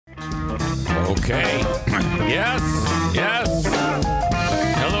Okay. Yes.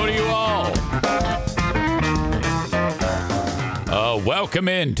 Hello to you all. Welcome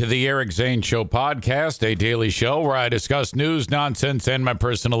in to the Eric Zane Show podcast, a daily show where I discuss news, nonsense, and my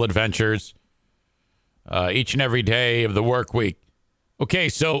personal adventures each and every day of the work week. Okay,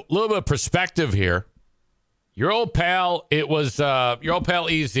 so a little bit of perspective here. Your old pal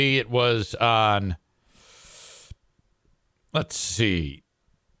EZ, it was on, let's see.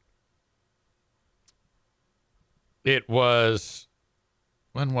 It was,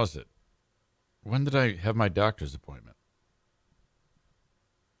 when was it? When did I have my doctor's appointment?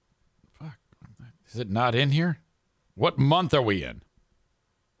 Fuck. Is it not in here? What month are we in?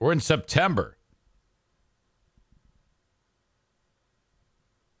 We're in September.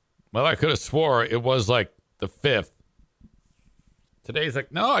 Well, I could have swore it was like the 5th. Today's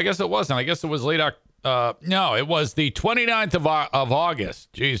like, no, I guess it wasn't. I guess it was late no, it was the 29th of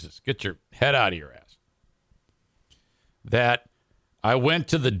August. Jesus, get your head out of your ass. That I went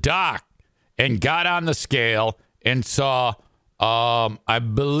to the doc and got on the scale and saw, I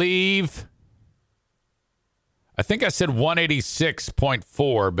think I said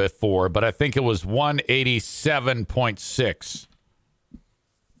 186.4 before, but I think it was 187.6.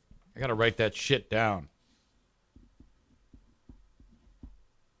 I got to write that shit down.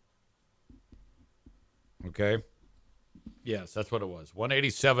 Okay. Yes, that's what it was.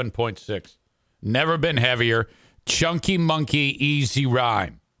 187.6. Never been heavier. Chunky monkey, easy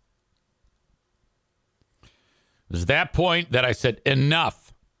rhyme. It was that point that I said,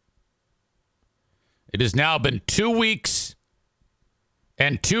 enough. It has now been 2 weeks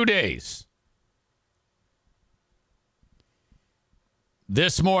and 2 days.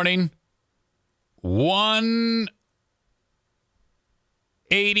 This morning,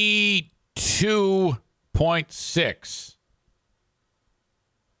 182.6.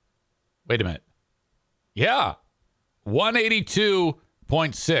 Wait a minute. Yeah.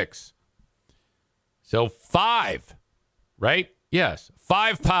 182.6. So 5, right? Yes.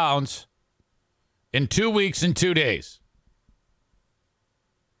 5 pounds in 2 weeks and 2 days.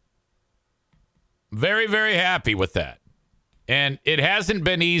 Very, very happy with that. And it hasn't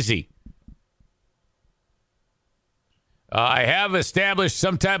been easy. I have established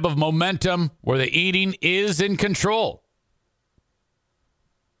some type of momentum where the eating is in control.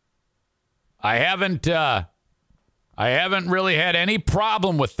 I haven't really had any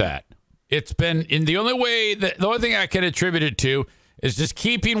problem with that. It's been in the only thing I can attribute it to is just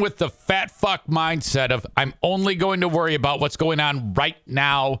keeping with the fat fuck mindset of I'm only going to worry about what's going on right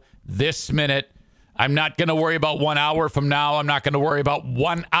now, this minute. I'm not going to worry about 1 hour from now. I'm not going to worry about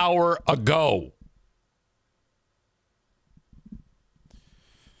 1 hour ago.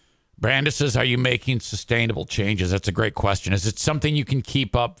 Brandis says, are you making sustainable changes? That's a great question. Is it something you can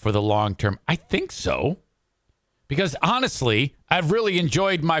keep up for the long term? I think so. Because honestly, I've really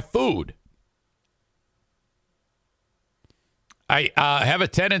enjoyed my food. I have a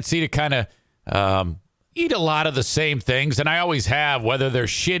tendency to kind of eat a lot of the same things, and I always have, whether they're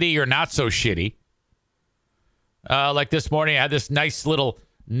shitty or not so shitty. Like this morning, I had this nice little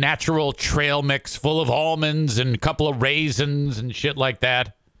natural trail mix full of almonds and a couple of raisins and shit like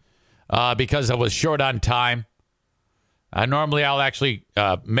that because I was short on time. Normally, I'll actually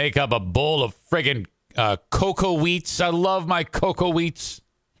make up a bowl of friggin' cocoa wheats. I love my cocoa wheats.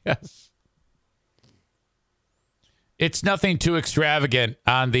 Yes. It's nothing too extravagant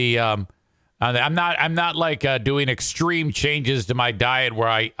on the I'm not like doing extreme changes to my diet where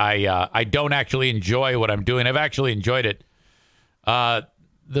I don't actually enjoy what I'm doing. I've actually enjoyed it. The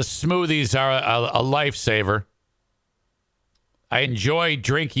smoothies are a lifesaver. I enjoy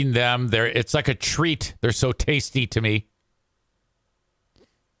drinking them. It's like a treat. They're so tasty to me.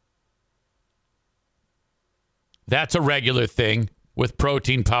 That's a regular thing with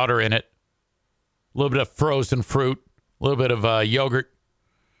protein powder in it. A little bit of frozen fruit. A little bit of yogurt.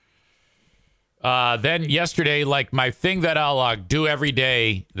 Then yesterday, like my thing that I'll do every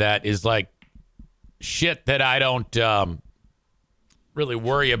day that is like shit that I don't really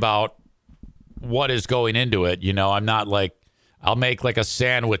worry about what is going into it. You know, I'm not like, I'll make like a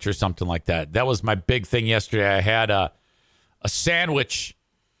sandwich or something like that. That was my big thing yesterday. I had a sandwich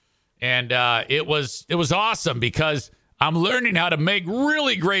and it was awesome because I'm learning how to make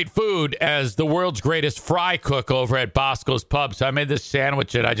really great food as the world's greatest fry cook over at Bosco's Pub. So I made this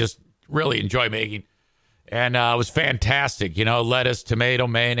sandwich that I just really enjoy making. And it was fantastic. You know, lettuce, tomato,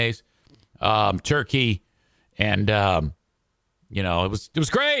 mayonnaise, turkey. And, you know, it was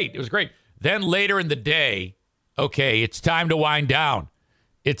great. It was great. Then later in the day, okay, it's time to wind down.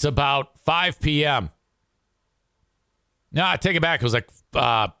 It's about 5 p.m. No, I take it back. It was like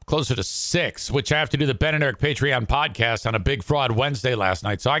closer to 6, which I have to do the Ben and Eric Patreon podcast on a Big Fraud Wednesday last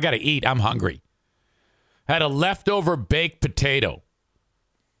night. So I got to eat. I'm hungry. Had a leftover baked potato.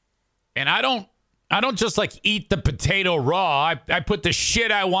 And I don't just like eat the potato raw. I put the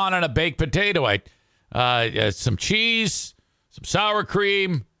shit I want on a baked potato. Some cheese, some sour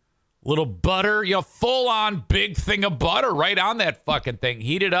cream, little butter, full on big thing of butter right on that fucking thing.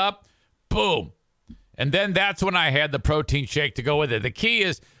 Heat it up. Boom. And then that's when I had the protein shake to go with it. The key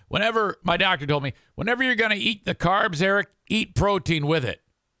is whenever my doctor told me, whenever you're going to eat the carbs, Eric, eat protein with it.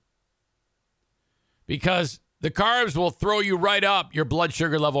 Because the carbs will throw you right up, your blood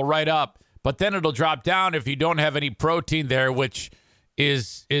sugar level right up, but then it'll drop down if you don't have any protein there, which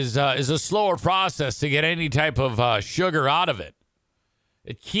is a slower process to get any type of sugar out of it.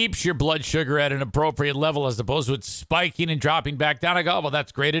 It keeps your blood sugar at an appropriate level as opposed to it spiking and dropping back down. I go, well,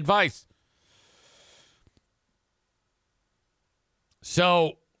 that's great advice.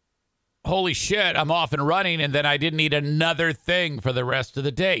 So, holy shit, I'm off and running, and then I didn't eat another thing for the rest of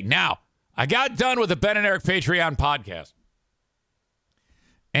the day. Now, I got done with the Ben and Eric Patreon podcast,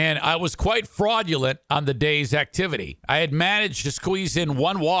 and I was quite fraudulent on the day's activity. I had managed to squeeze in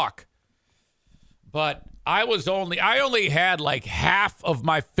one walk, but I only had like half of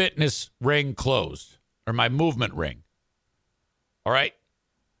my fitness ring closed, or my movement ring. All right?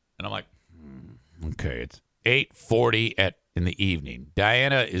 And I'm like, okay, it's 8:40 in the evening.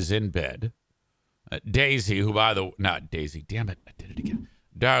 Diana is in bed. Daisy, who not Daisy, damn it, I did it again.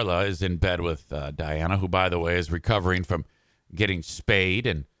 Darla is in bed with Diana, who, by the way, is recovering from getting spayed,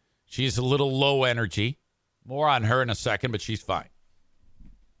 and she's a little low energy. More on her in a second, but she's fine.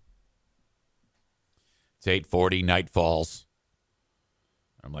 It's 8:40, night falls.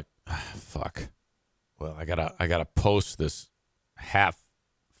 I'm like, fuck. Well, I gotta post this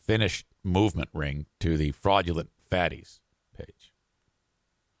half-finished movement ring to the Fraudulent Fatties page.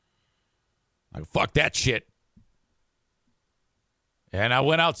 Like, fuck that shit. And I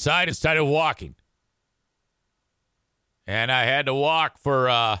went outside and started walking. And I had to walk for,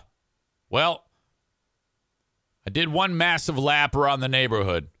 I did one massive lap around the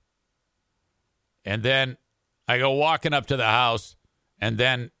neighborhood. And then I go walking up to the house. And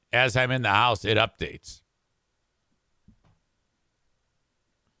then as I'm in the house, it updates.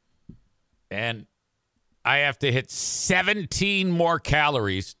 And I have to hit 17 more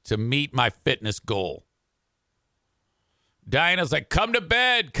calories to meet my fitness goal. Diana's like, come to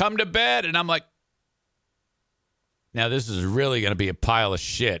bed. And I'm like, now this is really going to be a pile of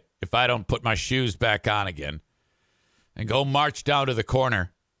shit if I don't put my shoes back on again and go march down to the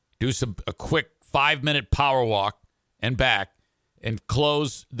corner, do a quick 5-minute power walk and back and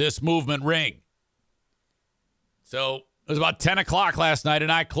close this movement ring. So it was about 10 o'clock last night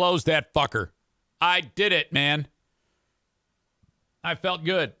and I closed that fucker. I did it, man. I felt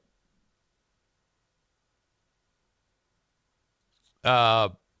good.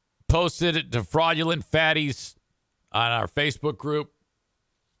 Posted it to Fraudulent Fatties on our Facebook group.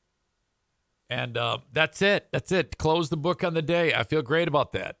 And that's it. That's it. Close the book on the day. I feel great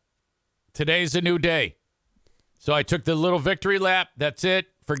about that. Today's a new day. So I took the little victory lap. That's it.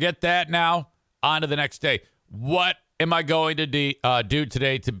 Forget that now. On to the next day. What am I going to do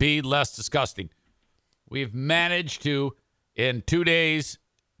today to be less disgusting? We've managed to, in 2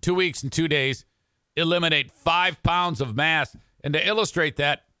 weeks and 2 days, eliminate 5 pounds of mass. And to illustrate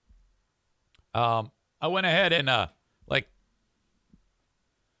that, I went ahead and I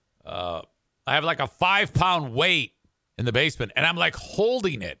have like a 5-pound weight in the basement, and I'm like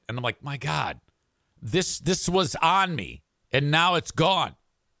holding it, and I'm like, my God, this was on me, and now it's gone.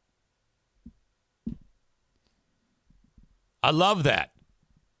 I love that.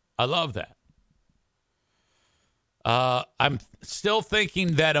 I'm still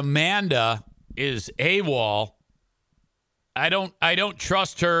thinking that Amanda is AWOL. I don't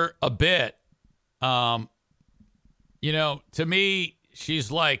trust her a bit. To me,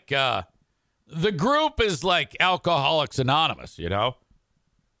 she's like, the group is like Alcoholics Anonymous,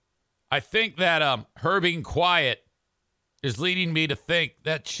 I think that her being quiet is leading me to think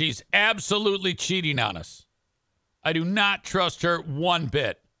that she's absolutely cheating on us. I do not trust her one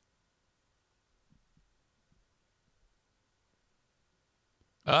bit.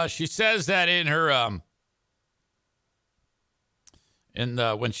 She says that in her,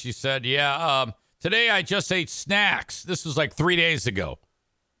 when she said, today I just ate snacks. This was like 3 days ago.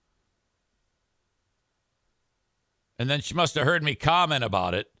 And then she must have heard me comment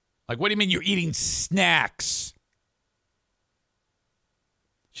about it. Like, what do you mean you're eating snacks?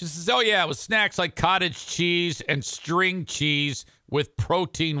 She says, oh, yeah, it was snacks like cottage cheese and string cheese with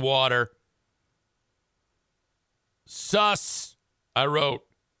protein water. Sus. I wrote,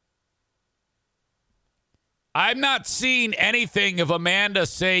 I'm not seeing anything of Amanda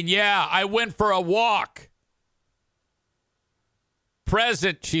saying, yeah, I went for a walk.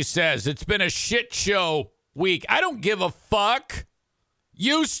 Present, she says, it's been a shit show week. I don't give a fuck.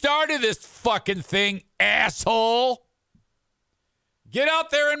 You started this fucking thing, asshole. Get out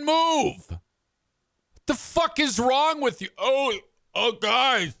there and move. What the fuck is wrong with you? Oh,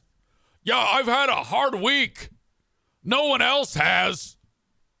 guys. Yeah, I've had a hard week. No one else has.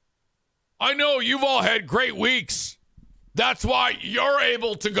 I know you've all had great weeks. That's why you're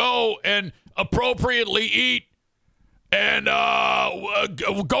able to go and appropriately eat and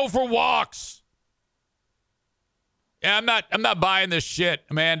go for walks. Yeah, I'm not buying this shit,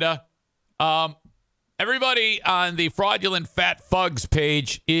 Amanda. Everybody on the Fraudulent Fat Fugs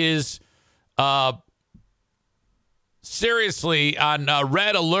page is seriously on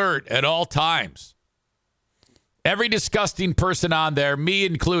red alert at all times. Every disgusting person on there, me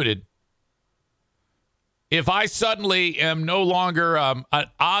included. If I suddenly am no longer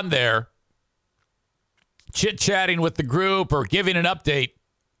on there chit-chatting with the group or giving an update,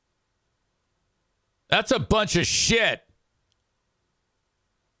 that's a bunch of shit.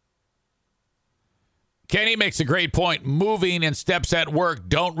 Kenny makes a great point. Moving and steps at work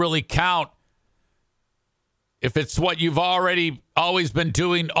don't really count if it's what you've always been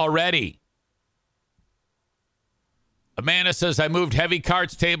doing already. Amanda says, I moved heavy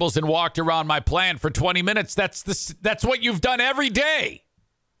carts, tables, and walked around my plant for 20 minutes. That's what you've done every day.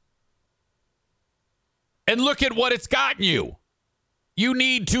 And look at what it's gotten you. You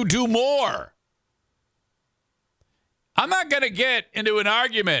need to do more. I'm not going to get into an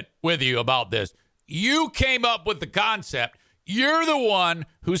argument with you about this. You came up with the concept. You're the one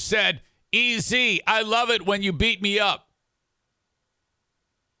who said, EZ, I love it when you beat me up.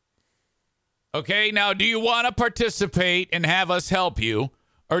 Okay, now do you want to participate and have us help you?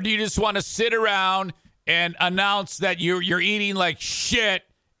 Or do you just want to sit around and announce that you're eating like shit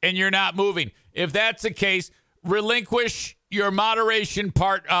and you're not moving? If that's the case, relinquish your moderation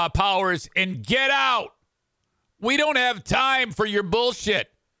powers and get out. We don't have time for your bullshit.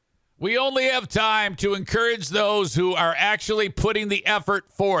 We only have time to encourage those who are actually putting the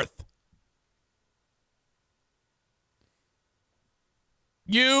effort forth.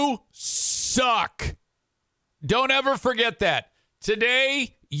 You suck. Don't ever forget that.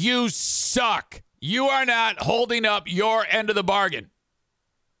 Today, you suck. You are not holding up your end of the bargain.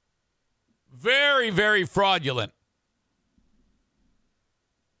 Very, very fraudulent.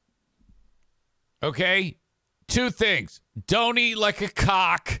 Okay? 2 things. Don't eat like a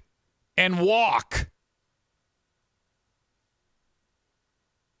cock and walk.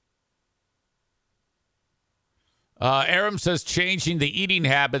 Aram says changing the eating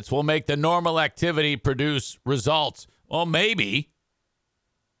habits will make the normal activity produce results. Well, maybe.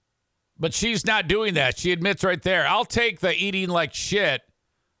 But she's not doing that. She admits right there, I'll take the eating like shit.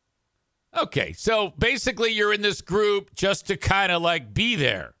 Okay, so basically you're in this group just to kind of like be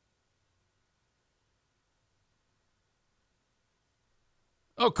there.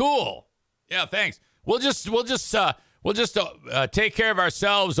 Oh, cool. Yeah, thanks. We'll just take care of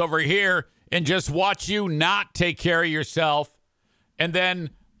ourselves over here and just watch you not take care of yourself, and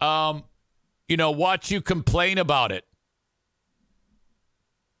then watch you complain about it.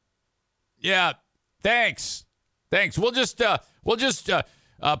 Yeah, thanks. We'll just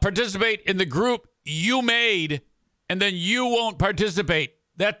participate in the group you made, and then you won't participate.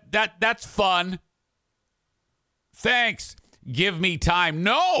 That's fun. Thanks. Give me time.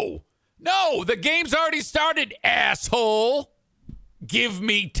 No, the game's already started, asshole. Give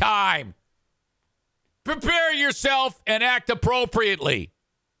me time. Prepare yourself and act appropriately.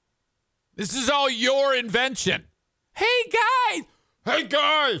 This is all your invention. Hey,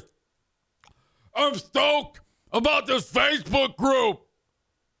 guys. I'm stoked about this Facebook group.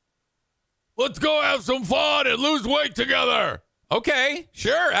 Let's go have some fun and lose weight together. Okay,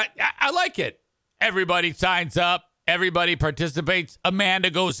 sure. I like it. Everybody signs up. Everybody participates. Amanda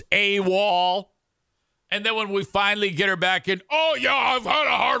goes AWOL. And then when we finally get her back in, oh, yeah, I've had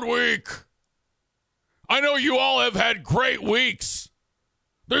a hard week. I know you all have had great weeks.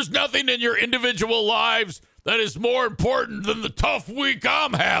 There's nothing in your individual lives that is more important than the tough week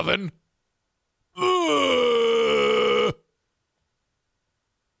I'm having. Ugh.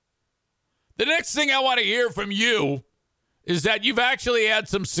 The next thing I want to hear from you is that you've actually had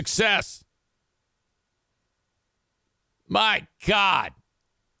some success. My God.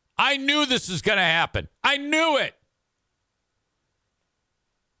 I knew this was going to happen. I knew it.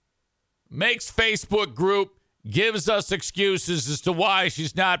 Makes Facebook group, gives us excuses as to why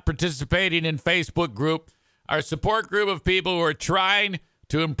she's not participating in Facebook group. our support group of people who are trying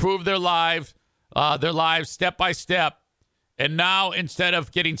to improve their lives step by step. And now, instead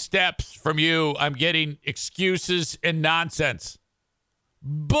of getting steps from you, I'm getting excuses and nonsense.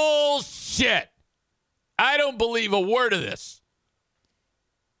 Bullshit. I don't believe a word of this.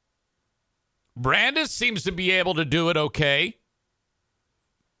 Brandis seems to be able to do it okay.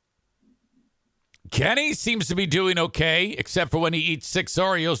 Kenny seems to be doing okay, except for when he eats 6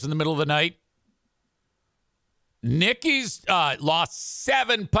 Oreos in the middle of the night. Nikki's lost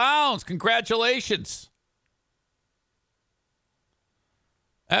 7 pounds. Congratulations.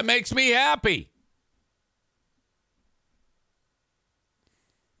 That makes me happy.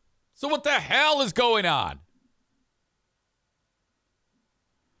 So what the hell is going on?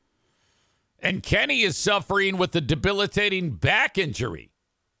 And Kenny is suffering with a debilitating back injury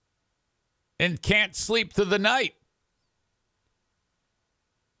and can't sleep through the night.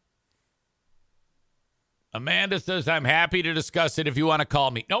 Amanda says, I'm happy to discuss it if you want to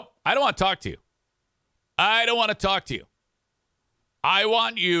call me. Nope, I don't want to talk to you. I don't want to talk to you. I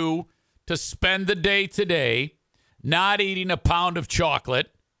want you to spend the day today not eating a pound of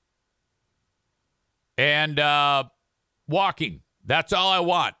chocolate and walking. That's all I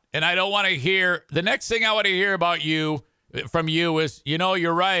want. And I don't want to hear, the next thing I want to hear about you, from you is,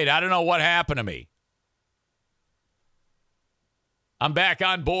 you're right. I don't know what happened to me. I'm back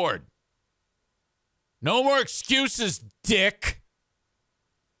on board. No more excuses, dick.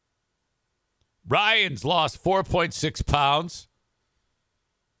 Ryan's lost 4.6 pounds.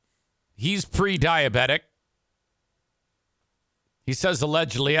 He's pre-diabetic. He says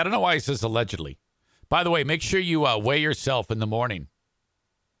allegedly. I don't know why he says allegedly. By the way, make sure you weigh yourself in the morning.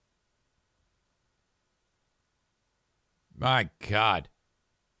 My God.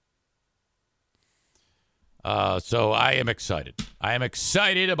 So I am excited. I am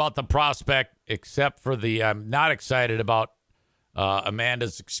excited about the prospect, except for I'm not excited about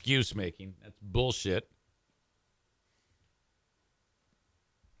Amanda's excuse making. That's bullshit.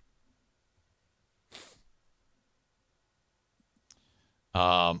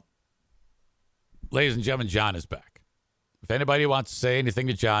 Ladies and gentlemen, John is back. If anybody wants to say anything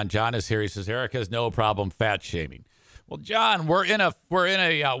to John, John is here. He says Eric has no problem fat shaming. Well, John, we're in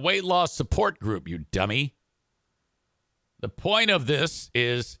a weight loss support group, you dummy. The point of this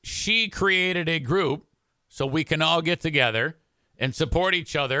is she created a group so we can all get together and support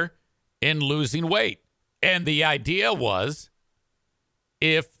each other in losing weight. And the idea was,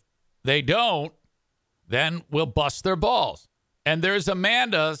 if they don't, then we'll bust their balls. And there's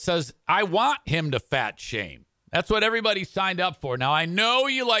Amanda says, I want him to fat shame. That's what everybody signed up for. Now, I know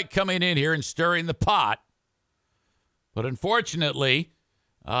you like coming in here and stirring the pot, but unfortunately,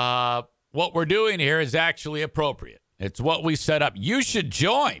 what we're doing here is actually appropriate. It's what we set up. You should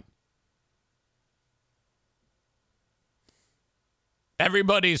join.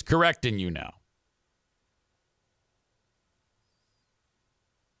 Everybody's correcting you now.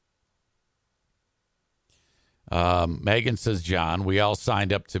 Megan says, John, we all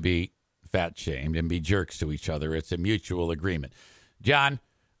signed up to be fat shamed and be jerks to each other. It's a mutual agreement. John,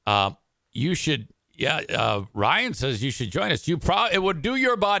 you should, Ryan says you should join us. It would do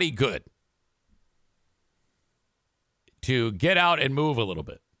your body good to get out and move a little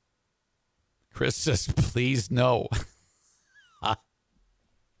bit. Chris says, please no.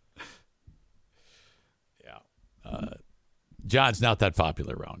 John's not that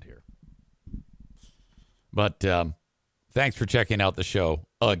popular around here. But thanks for checking out the show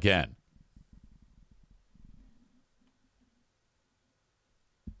again.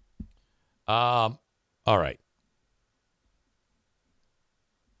 All right.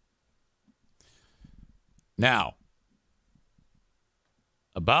 Now,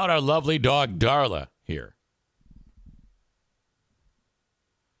 about our lovely dog Darla here.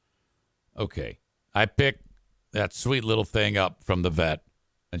 Okay. I picked that sweet little thing up from the vet,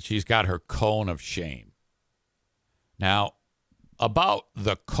 and she's got her cone of shame. Now, about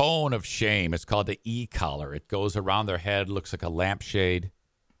the cone of shame, it's called the E-collar. It goes around their head, looks like a lampshade.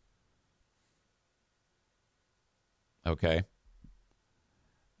 Okay.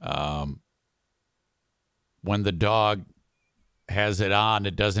 When the dog has it on,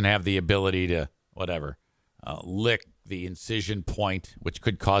 it doesn't have the ability to, lick the incision point, which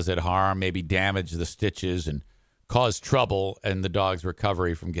could cause it harm, maybe damage the stitches and cause trouble in the dog's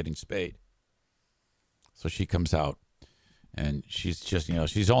recovery from getting spayed. So she comes out. And she's just,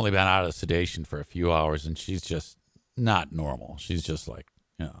 she's only been out of sedation for a few hours, and she's just not normal. She's just like,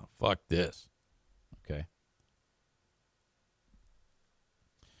 fuck this. Okay.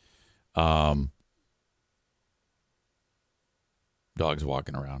 Dog's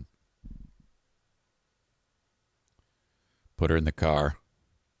walking around. put her in the car,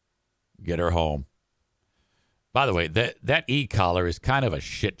 get her home. By the way, that e-collar is kind of a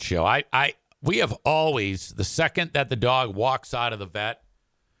shit show. We have always, the second that the dog walks out of the vet,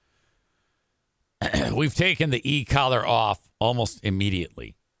 we've taken the e-collar off almost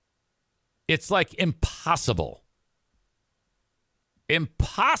immediately. It's like impossible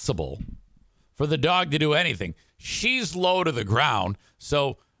for the dog to do anything. She's low to the ground,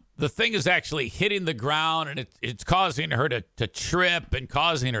 so the thing is actually hitting the ground, and it's causing her to trip and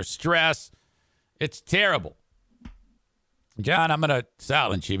causing her stress. It's terrible. John, I'm going to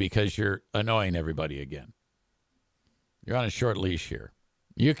silence you because you're annoying everybody again. You're on a short leash here.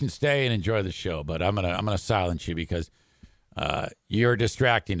 You can stay and enjoy the show, but I'm gonna silence you because you're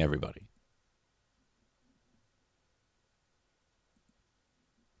distracting everybody.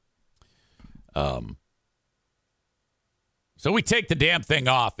 So we take the damn thing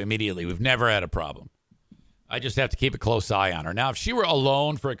off immediately. We've never had a problem. I just have to keep a close eye on her. Now, if she were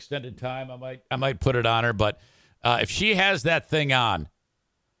alone for extended time, I might put it on her. But if she has that thing on,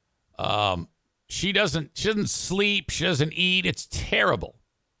 she doesn't sleep. She doesn't eat. It's terrible.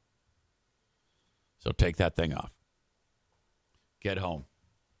 So take that thing off. Get home.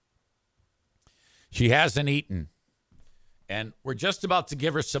 She hasn't eaten. And we're just about to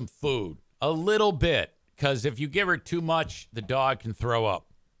give her some food. A little bit. Because if you give her too much, the dog can throw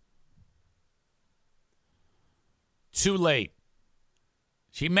up. Too late.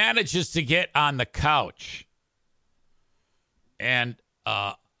 She manages to get on the couch. And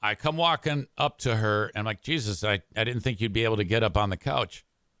I come walking up to her. And I'm like, Jesus, I didn't think you'd be able to get up on the couch.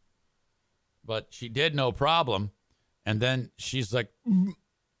 But she did, no problem. And then she's like,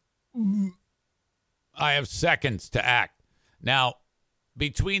 I have seconds to act. Now,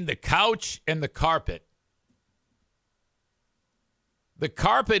 between the couch and the carpet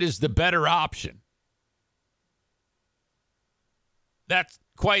is the better option. That's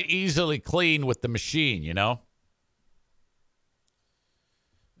quite easily cleaned with the machine, you know?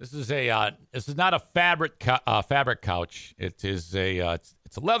 This is not a fabric couch. It is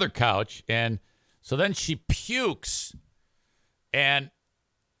it's a leather couch, and so then she pukes, and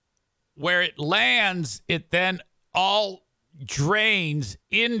where it lands, it then all drains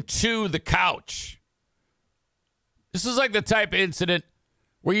into the couch. This is like the type of incident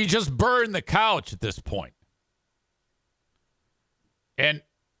where you just burn the couch at this point. And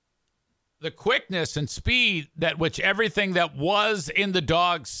the quickness and speed that which everything that was in the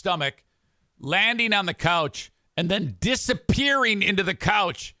dog's stomach landing on the couch and then disappearing into the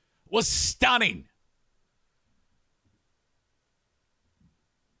couch was stunning.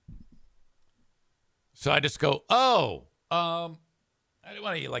 So I just go, I didn't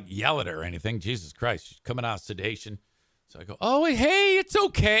want to yell at her or anything. Jesus Christ, she's coming out of sedation. So I go, hey, it's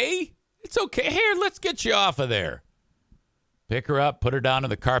okay. It's okay. Here, let's get you off of there. Pick her up, put her down on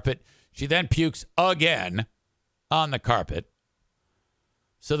the carpet. She then pukes again on the carpet.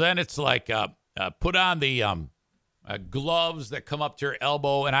 So then it's like, put on the gloves that come up to her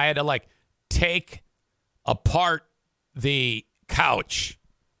elbow, and I had to take apart the couch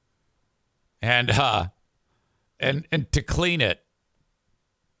and to clean it.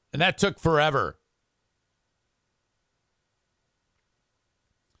 And that took forever.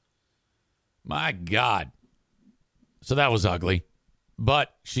 My God. So that was ugly.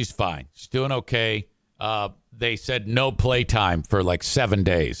 But she's fine. She's doing okay. They said no playtime for 7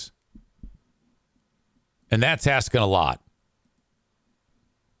 days. And that's asking a lot.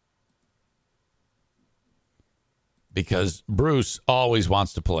 Because Bruce always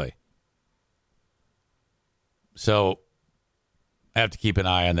wants to play. So I have to keep an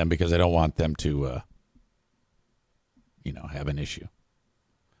eye on them because I don't want them to, have an issue.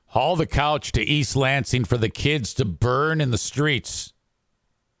 Haul the couch to East Lansing for the kids to burn in the streets.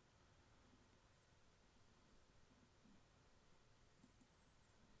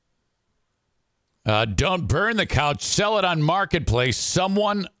 Don't burn the couch. Sell it on Marketplace.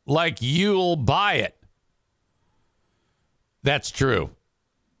 Someone like you'll buy it. That's true.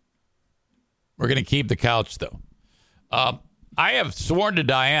 We're going to keep the couch, though. I have sworn to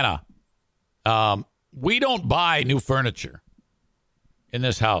Diana, we don't buy new furniture in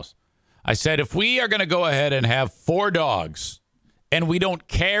this house. I said, if we are going to go ahead and have 4 dogs, and we don't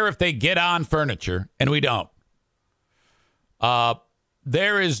care if they get on furniture, and we don't,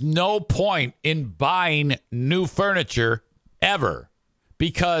 there is no point in buying new furniture ever,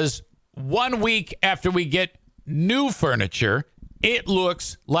 because 1 week after we get new furniture, it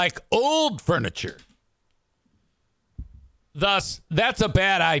looks like old furniture. Thus, that's a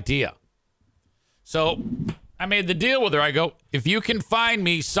bad idea. So I made the deal with her. I go, if you can find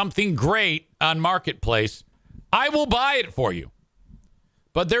me something great on Marketplace, I will buy it for you.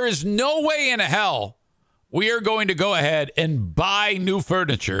 But there is no way in hell we are going to go ahead and buy new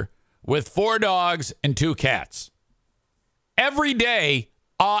furniture with 4 dogs and 2 cats. Every day,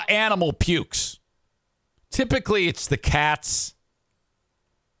 animal pukes. Typically, it's the cats.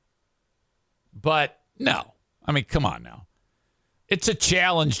 But no. I mean, come on now. It's a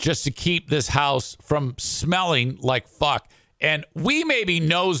challenge just to keep this house from smelling like fuck. And we may be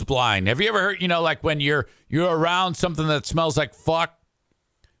nose blind. Have you ever heard, like when you're around something that smells like fuck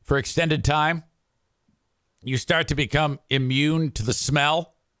for extended time, you start to become immune to the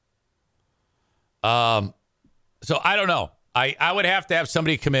smell? So I don't know. I would have to have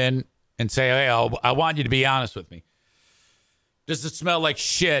somebody come in and say, hey, I want you to be honest with me. Does it smell like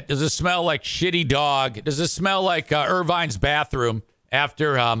shit? Does it smell like shitty dog? Does it smell like Irvine's bathroom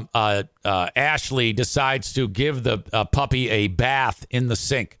after Ashley decides to give the puppy a bath in the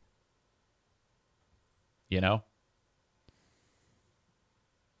sink?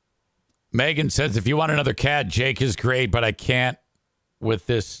 Megan says, if you want another cat, Jake is great, but I can't with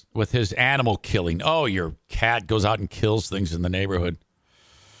his animal killing. Oh, your cat goes out and kills things in the neighborhood.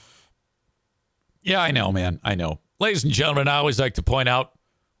 Yeah, I know, man. I know. Ladies and gentlemen, I always like to point out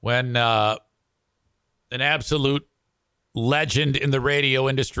when an absolute legend in the radio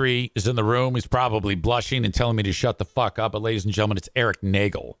industry is in the room, he's probably blushing and telling me to shut the fuck up. But ladies and gentlemen, it's Eric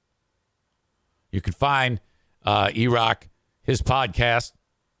Nagel. You can find E-Rock, his podcast.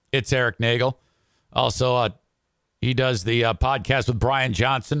 It's Eric Nagel. Also, he does the podcast with Brian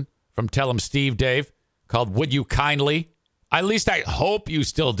Johnson from Tell Him Steve Dave called Would You Kindly? At least I hope you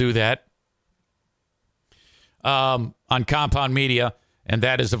still do that. On Compound Media, and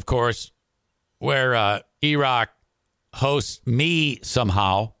that is, of course, where E-Rock hosts me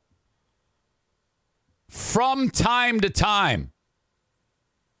somehow from time to time.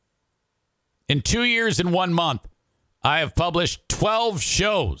 In 2 years and 1 month, I have published 12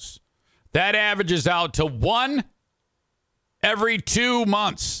 shows. That averages out to 1 every 2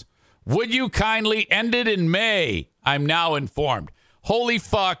 months. Would You Kindly ended in May, I'm now informed. Holy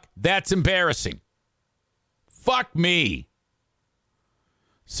fuck, that's embarrassing. Fuck me.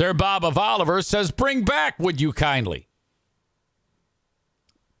 Sir Bob of Oliver says, bring back Would You Kindly.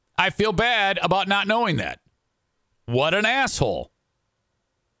 I feel bad about not knowing that. What an asshole.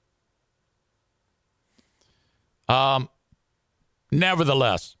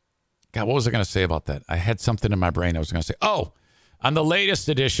 Nevertheless, God, what was I going to say about that? I had something in my brain I was going to say. Oh, on the latest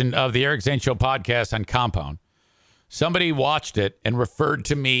edition of the Eric Zane Show podcast on Compound, somebody watched it and referred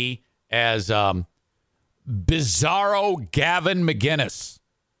to me as Bizarro Gavin McGinnis.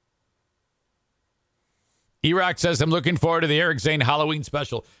 E-Rock says, I'm looking forward to the Eric Zane Halloween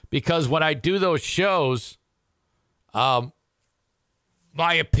special because when I do those shows, my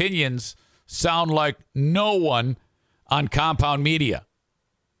opinions sound like no one on Compound Media.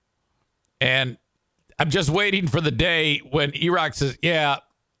 And I'm just waiting for the day when E-Rock says, yeah,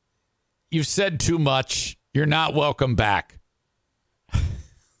 you've said too much. You're not welcome back.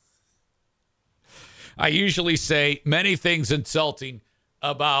 I usually say many things insulting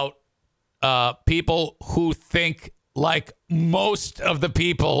about people who think like most of the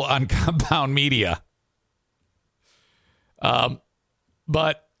people on Compound Media.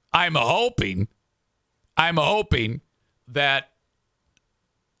 But I'm hoping that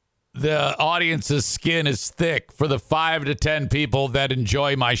the audience's skin is thick for the 5 to 10 people that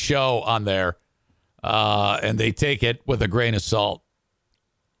enjoy my show on there, and they take it with a grain of salt.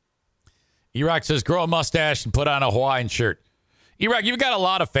 E-Rock says, grow a mustache and put on a Hawaiian shirt. E-Rock, you've got a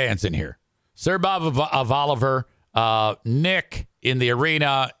lot of fans in here. Sir Bob of Oliver, Nick in the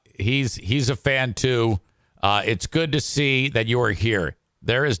arena, he's a fan too. It's good to see that you are here.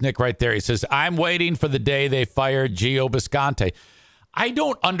 There is Nick right there. He says, I'm waiting for the day they fire Gio Bisconte. I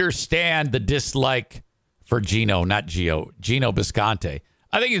don't understand the dislike for Gino Bisconte.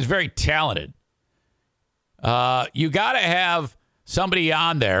 I think he's very talented. You got to have somebody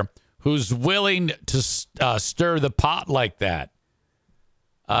on there who's willing to stir the pot like that.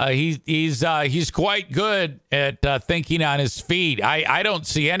 He's quite good at thinking on his feet. I don't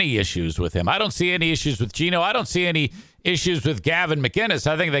see any issues with him. I don't see any issues with Gino. I don't see any issues with Gavin McInnes.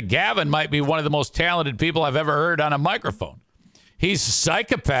 I think that Gavin might be one of the most talented people I've ever heard on a microphone. He's a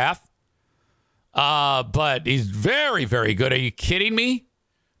psychopath, but he's very, very good. Are you kidding me?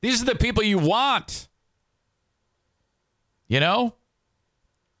 These are the people you want. You know?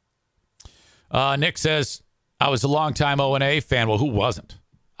 Nick says, I was a longtime O&A fan. Well, who wasn't?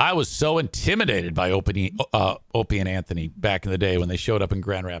 I was so intimidated by Opie and Anthony back in the day when they showed up in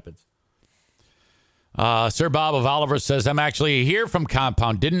Grand Rapids. Sir Bob of Oliver says, I'm actually here from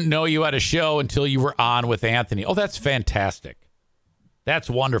Compound. Didn't know you had a show until you were on with Anthony. Oh, that's fantastic. That's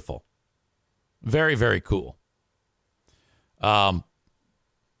wonderful. Very, very cool. Yeah,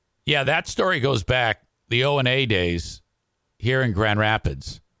 that story goes back the O&A days here in Grand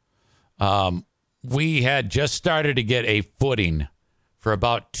Rapids. We had just started to get a footing for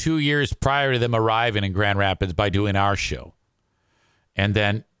about 2 years prior to them arriving in Grand Rapids by doing our show. And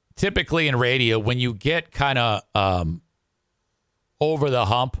then typically in radio, when you get kind of over the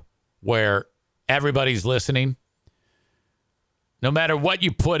hump where everybody's listening, no matter what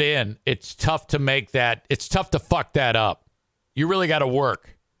you put in, it's tough to make that, it's tough to fuck that up. You really got to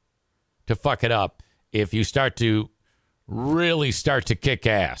work to fuck it up if you really start to kick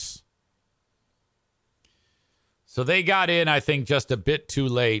ass. So they got in, I think, just a bit too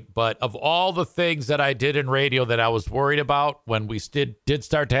late. But of all the things that I did in radio that I was worried about when we did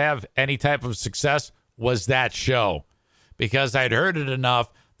start to have any type of success was that show. Because I'd heard it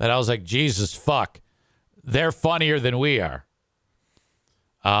enough that I was like, Jesus, fuck. They're funnier than we are.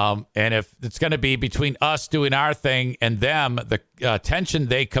 And if it's going to be between us doing our thing and them, the attention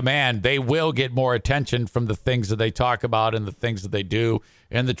they command, they will get more attention from the things that they talk about and the things that they do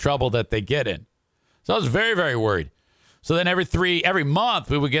and the trouble that they get in. So I was very, very worried. So then every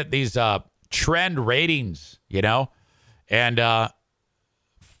month we would get these trend ratings, you know, and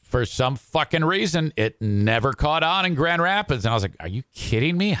for some fucking reason, it never caught on in Grand Rapids. And I was like, are you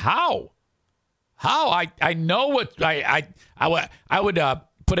kidding me? How? I know what I would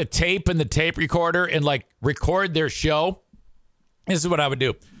put a tape in the tape recorder and like record their show. This is what I would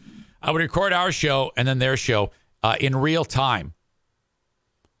do. I would record our show and then their show in real time.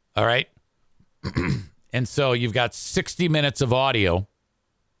 All right. And so you've got 60 minutes of audio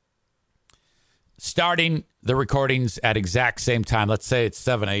starting the recordings at exact same time. Let's say it's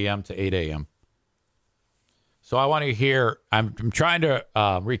 7 a.m. to 8 a.m. So I want to hear, I'm trying to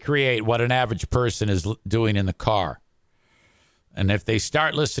recreate what an average person is doing in the car. And if they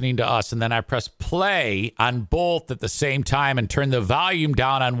start listening to us and then I press play on both at the same time and turn the volume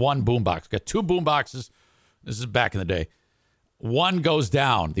down on one boombox. Got two boomboxes. This is back in the day. One goes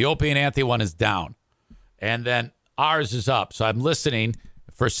down. The Opie and Anthony one is down. And then ours is up. So I'm listening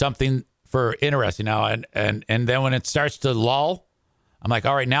for something for interesting now. And then when it starts to lull, I'm like,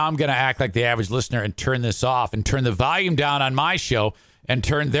 all right, now I'm going to act like the average listener and turn this off and turn the volume down on my show and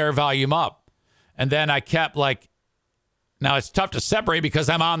turn their volume up. And then I kept like, now it's tough to separate because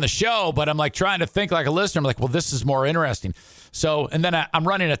I'm on the show, but I'm like trying to think like a listener. I'm like, well, this is more interesting. So, and then I'm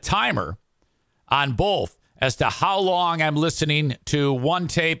running a timer on both as to how long I'm listening to one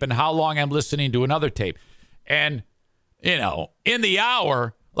tape and how long I'm listening to another tape. And, you know, in the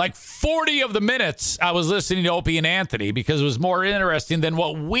hour, like 40 of the minutes I was listening to Opie and Anthony because it was more interesting than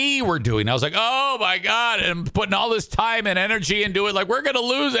what we were doing. I was like, oh my God, and I'm putting all this time and energy into it. Like, we're going to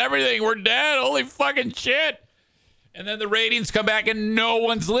lose everything. We're dead. Holy fucking shit. And then the ratings come back and no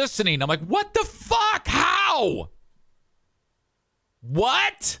one's listening. I'm like, what the fuck? How?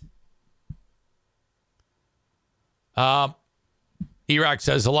 What? E-Rock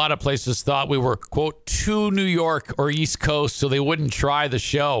says a lot of places thought we were, quote, too New York or East Coast, so they wouldn't try the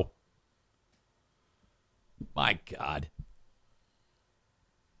show. My God.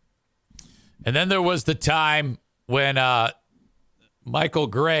 And then there was the time when Michael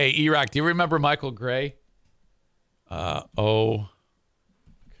Gray, E-Rock, do you remember Michael Gray? Okay.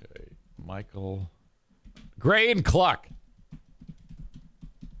 Michael Gray and Cluck.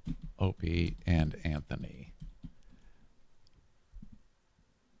 Opie and Anthony.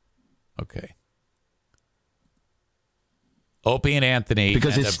 Okay. Opie and Anthony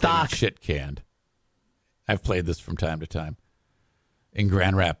because it's stock shit canned. I've played this from time to time in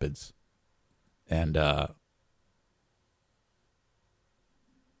Grand Rapids, and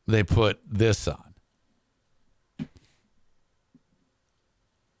they put this on,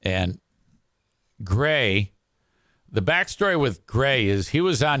 and Gray. The backstory with Gray is he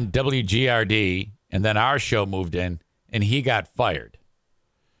was on WGRD, and then our show moved in, and he got fired.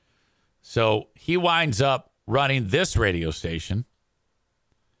 So he winds up running this radio station,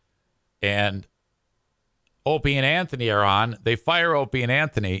 and Opie and Anthony are on. They fire Opie and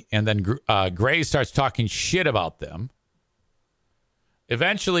Anthony, and then Gray starts talking shit about them.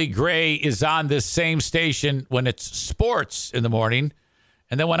 Eventually, Gray is on this same station when it's sports in the morning.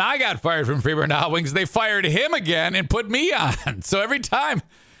 And then when I got fired from Freeburg Hot Wings, they fired him again and put me on. So every time,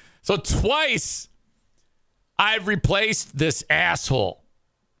 so twice, I've replaced this asshole.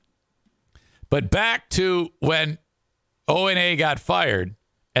 But back to when O&A got fired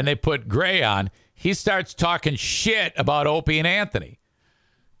and they put Gray on, he starts talking shit about Opie and Anthony.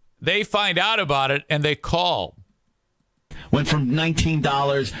 They find out about it and they call. Went from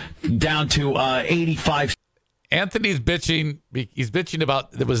 $19 down to 85. Anthony's bitching. He's bitching about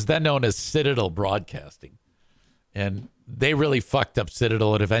it was then known as Citadel Broadcasting. And they really fucked up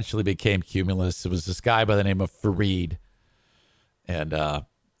Citadel. It eventually became Cumulus. It was this guy by the name of Fareed. And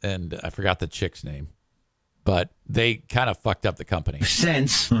I forgot the chick's name. But they kind of fucked up the company.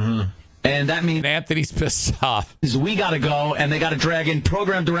 Cents. Mm-hmm. And that means Anthony's pissed off. We got to go, and they got to drag in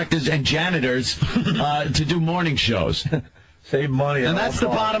program directors and janitors to do morning shows. Save money. And that's the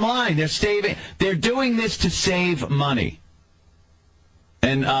bottom line. They're doing this to save money.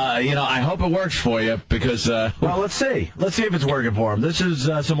 And, I hope it works for you because... well, let's see. Let's see if it's working for them. This is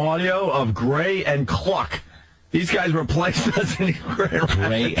some audio of Gray and Cluck. These guys replaced us in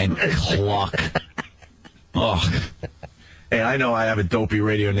Gray and Cluck. Oh. Hey, I know I have a dopey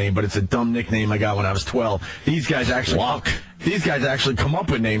radio name, but it's a dumb nickname I got when I was 12. These guys actually come up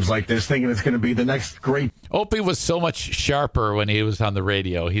with names like this, thinking it's going to be the next great. Opie was so much sharper when he was on the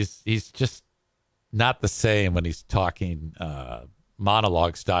radio. He's just not the same when he's talking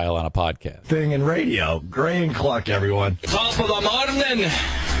monologue style on a podcast. Thing in radio. Gray and Cluck, everyone. Top of the morning.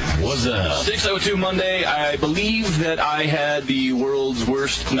 What's up? 6:02 Monday. I believe that I had the world's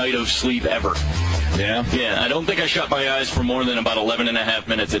worst night of sleep ever. Yeah? Yeah, I don't think I shut my eyes for more than about 11 and a half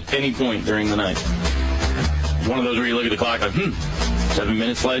minutes at any point during the night. One of those where you look at the clock like, 7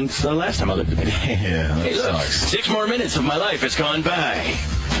 minutes since the last time I looked at it. Yeah, Hey, look, 6 more minutes of my life has gone by.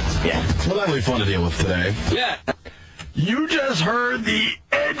 Yeah. Well, that'll be fun to deal with today. Yeah. You just heard the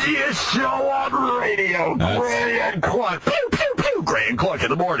edgiest show on radio. Gray and Cluck. Pew, pew, pew. Gray and Cluck in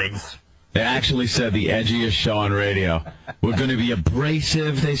the mornings. They actually said the edgiest show on radio. We're going to be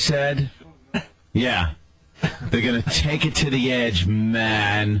abrasive, they said. Yeah. They're going to take it to the edge,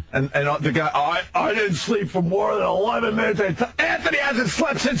 man. And the guy, I didn't sleep for more than 11 minutes. Anthony hasn't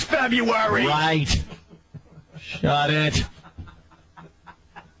slept since February. Right. Shut it.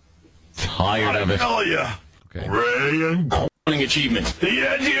 Tired of it. Tell you. Okay. Gray and Cluck. Crowning achievement. The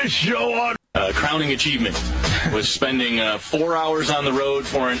edgiest show on Crowning achievement was spending 4 hours on the road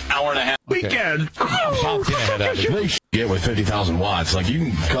for an hour and a half. weekend. Bouncing ahead of it. They get with 50,000 watts. Like,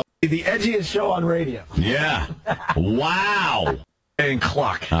 you can go. The edgiest show on radio. Yeah. Wow. And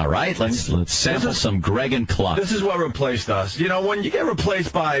Cluck. All right, let's sample some Greg and Cluck. This is what replaced us. You know, when you get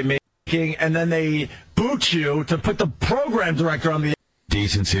replaced by making and then they boot you to put the program director on the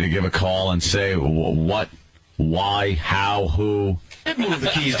Decency to give a call and say what, why, how, who. Move the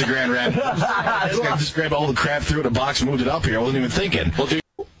keys to Grand Rapids. This guy just grabbed all the crap, threw it in a box, and moved it up here. I wasn't even thinking. Well,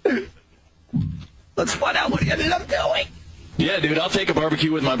 dude, Let's find out what he ended up doing. yeah, dude, I'll take a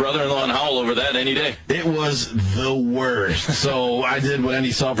barbecue with my brother-in-law and Howell over that any day. It was the worst. So I did what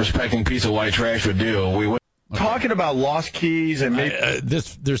any self-respecting piece of white trash would do. We went. Talking about lost keys and maybe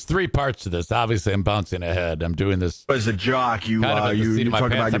There's three parts to this. Obviously, I'm bouncing ahead. I'm doing this. as a jock, you Kind of at the seat you of my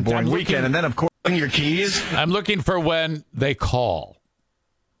talk about pants. your boring I'm looking- weekend, and then of course Your keys. I'm looking for when they call.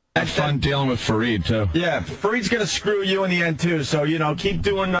 Had fun dealing with Fareed, too. yeah, Fareed's gonna screw you in the end too. So keep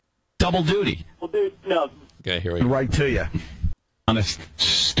doing Double duty. Well, dude, no. Okay, here we go. right to you. Honest,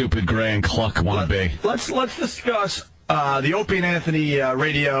 stupid Gray and Cluck wannabe. Let's discuss the Opie and Anthony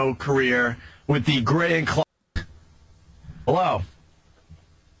radio career with the Gray and Cluck. Hello.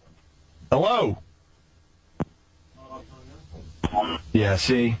 Hello. Yeah,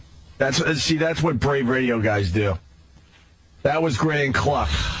 see, that's what brave radio guys do. That was Gray and Cluck.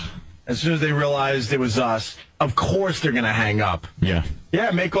 As soon as they realized it was us, of course they're gonna hang up. Yeah.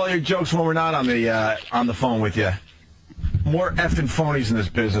 Yeah, make all your jokes when we're not on the phone with you. More effing phonies in this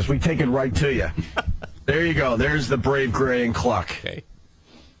business. We take it right to you. There you go. There's the brave Gray and Cluck. Okay.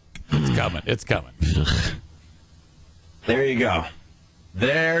 It's coming. It's coming. There you go.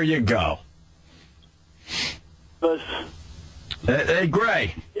 There you go. Hey,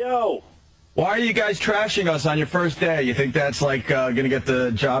 Gray. Yo. Why are you guys trashing us on your first day? You think that's like going to get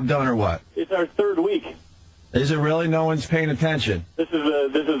the job done or what? It's our third week. Is it really? No one's paying attention. This is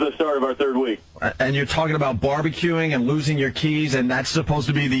the start of our third week. And you're talking about barbecuing and losing your keys, and that's supposed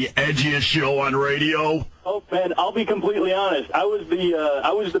to be the edgiest show on radio? Oh man, I'll be completely honest. I was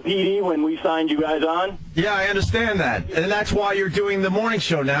the PD when we signed you guys on. Yeah, I understand that. And that's why you're doing the morning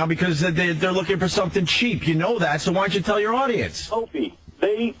show now, because they're looking for something cheap. You know that, so why don't you tell your audience? Opie,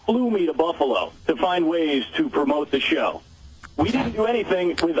 they flew me to Buffalo to find ways to promote the show. We didn't do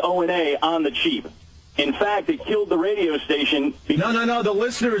anything with O&A on the cheap. In fact, it killed the radio station. No. The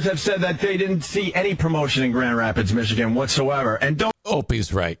listeners have said that they didn't see any promotion in Grand Rapids, Michigan whatsoever. And don't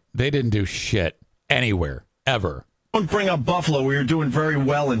Opie's right. They didn't do shit anywhere, ever. bring up Buffalo. We were doing very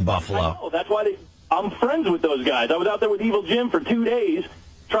well in Buffalo. Oh, that's why I'm friends with those guys. I was out there with Evil Jim for 2 days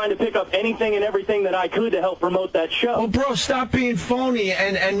trying to pick up anything and everything that I could to help promote that show. Well, bro, stop being phony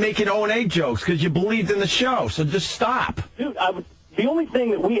and making O&A jokes because you believed in the show. So just stop. Dude, the only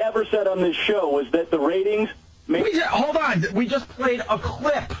thing that we ever said on this show was that the ratings... Hold on. We just played a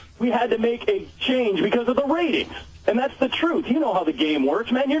clip. We had to make a change because of the ratings. And that's the truth. You know how the game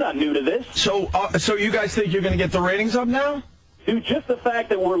works, man. You're not new to this. So you guys think you're going to get the ratings up now? Dude, just the fact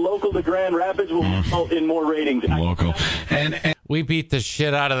that we're local to Grand Rapids will result in more ratings. Local. And We beat the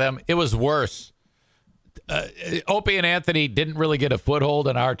shit out of them. It was worse. Opie and Anthony didn't really get a foothold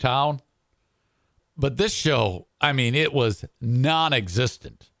in our town. But this show, I mean, it was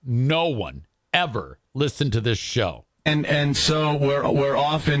non-existent. No one ever listened to this show. And so we're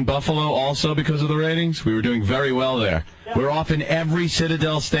off in Buffalo also because of the ratings. We were doing very well there. Yeah. We're off in every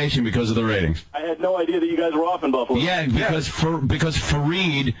Citadel station because of the ratings. I had no idea that you guys were off in Buffalo. Yeah, because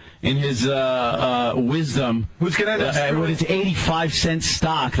Fareed, in his wisdom, who's gonna with his 85-cent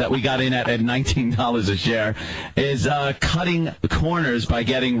stock that we got in at $19 a share, is cutting corners by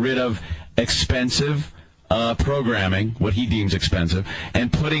getting rid of expensive programming, what he deems expensive,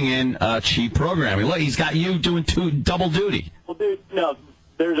 and putting in cheap programming. Look, he's got you doing double duty. Well, dude, no,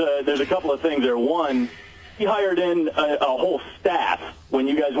 there's a couple of things there. One, he hired in a whole staff when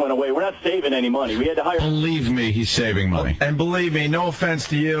you guys went away. We're not saving any money. We had to hire... Believe me, he's saving money. And believe me, no offense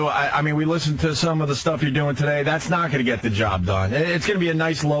to you, I mean, we listened to some of the stuff you're doing today. That's not going to get the job done. It's going to be a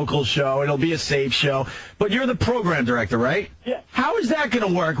nice local show. It'll be a safe show. But you're the program director, right? Yeah. How is that going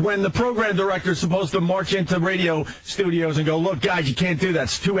to work when the program director is supposed to march into radio studios and go, look, guys, you can't do that.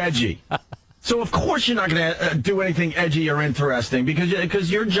 It's too edgy. So, of course, you're not going to do anything edgy or interesting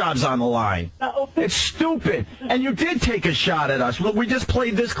because your job's on the line. It's stupid. And you did take a shot at us. We just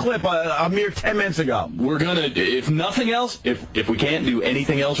played this clip a mere 10 minutes ago. We're going to, if nothing else, if we can't do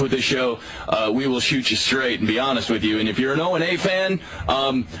anything else with this show, we will shoot you straight and be honest with you. And if you're an O&A fan,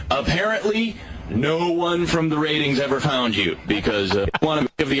 apparently... no one from the ratings ever found you because one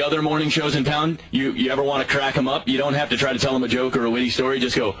of the other morning shows in town, you ever want to crack them up, you don't have to try to tell them a joke or a witty story.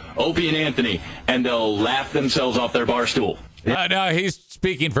 Just go, Opie and Anthony, and they'll laugh themselves off their bar stool. No, he's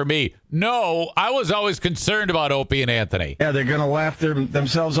speaking for me. No, I was always concerned about Opie and Anthony. Yeah, they're going to laugh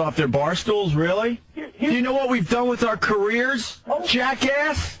themselves off their bar stools, really? Do you know what we've done with our careers,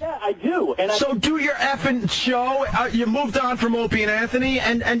 jackass? Yeah, I do. So do your effing show. You moved on from Opie and Anthony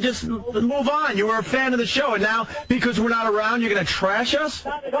and just move on. You were a fan of the show, and now because we're not around, you're going to trash us?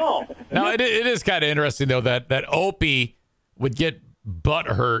 Not at all. No, it is kind of interesting, though, that Opie would get butt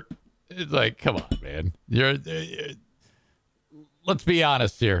hurt. It's like, come on, man. Let's be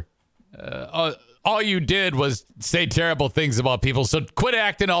honest here. All you did was say terrible things about people, so quit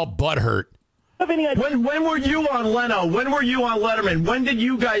acting all butthurt. When were you on Leno? When were you on Letterman? When did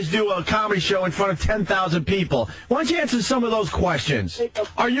you guys do a comedy show in front of 10,000 people? Why don't you answer some of those questions?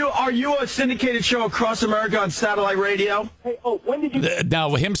 Are you a syndicated show across America on satellite radio? Hey, when did you...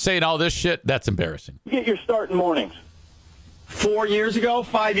 Now, him saying all this shit, that's embarrassing. get your start in mornings? 4 years ago?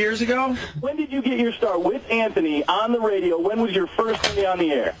 5 years ago? When did you get your start with Anthony on the radio? When was your first day on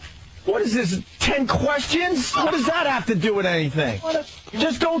the air? What is this, 10 questions? What does that have to do with anything?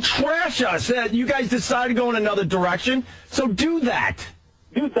 Just don't trash us. You guys decided to go in another direction, so do that.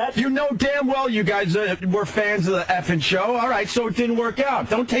 Dude, you know damn well you guys were fans of the effing show. All right, so it didn't work out.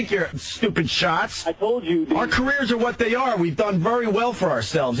 Don't take your stupid shots. I told you. Dude. Our careers are what they are. We've done very well for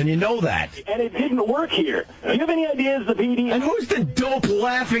ourselves, and you know that. And it didn't work here. Do you have any ideas, the PD? And who's the dope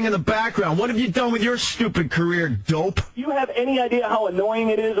laughing in the background? What have you done with your stupid career, dope? Do you have any idea how annoying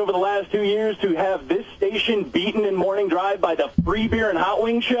it is over the last 2 years to have this station beaten in Morning Drive by the Free Beer and Hot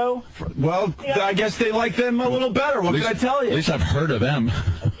Wing show? Well, I guess they like them a little better. What can I tell you? At least I've heard of them.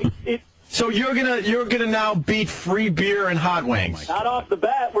 So you're gonna now beat Free Beer and Hot Wings. Not off the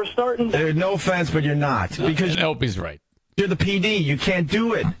bat. We're starting. No offense, but you're not because I hope he's right. You're the PD. You can't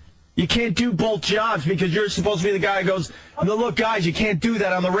do it. You can't do both jobs because you're supposed to be the guy who goes, look, guys, you can't do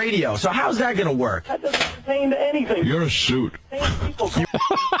that on the radio. So how's that gonna work? That doesn't pertain to anything. You're a suit.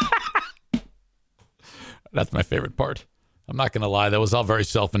 That's my favorite part. I'm not gonna lie. That was all very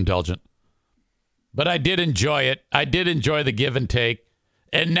self-indulgent, but I did enjoy it. I did enjoy the give and take.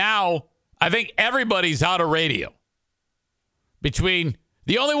 And now I think everybody's out of radio. Between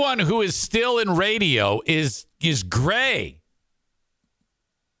the only one who is still in radio is Gray.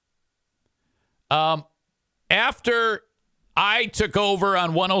 After I took over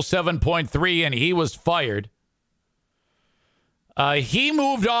on 107.3 and he was fired, he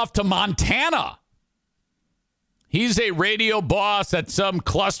moved off to Montana. He's a radio boss at some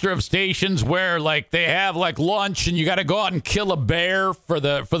cluster of stations where like they have like lunch and you got to go out and kill a bear for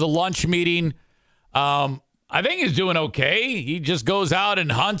the lunch meeting. I think he's doing okay. He just goes out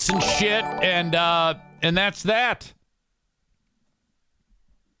and hunts and shit, and that's that.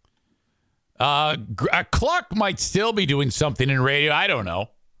 Cluck might still be doing something in radio. I don't know.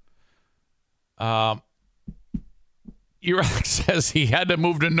 Iraq says he had to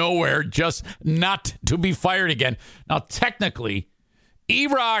move to nowhere just not to be fired again. Now, technically,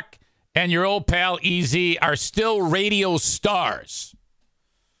 Iraq and your old pal EZ are still radio stars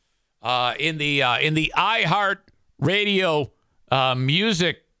in the iHeart Radio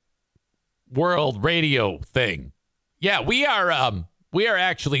music world radio thing. Yeah, we are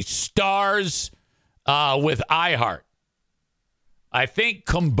actually stars with iHeart. I think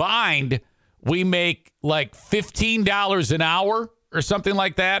combined we make like $15 an hour or something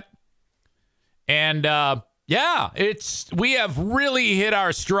like that. And we have really hit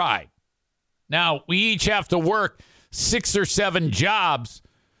our stride. Now, we each have to work 6 or 7 jobs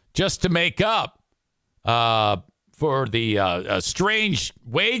just to make up for the strange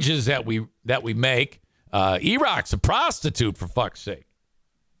wages that we make. Iraq's a prostitute, for fuck's sake.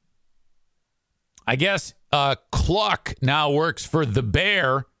 I guess Cluck now works for the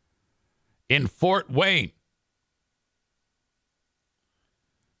Bear in Fort Wayne.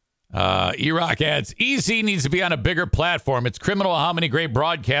 Iraq adds, EZ needs to be on a bigger platform. It's criminal how many great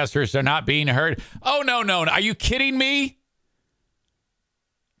broadcasters are not being heard. Oh, no. Are you kidding me?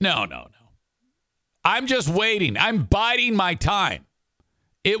 No. I'm just waiting. I'm biding my time.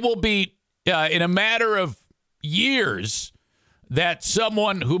 It will be in a matter of years that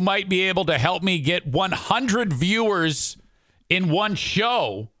someone who might be able to help me get 100 viewers in one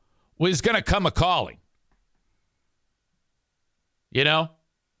show was going to come a-calling. You know?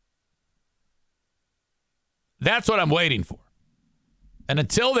 That's what I'm waiting for. And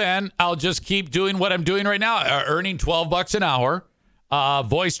until then, I'll just keep doing what I'm doing right now, earning $12 an hour,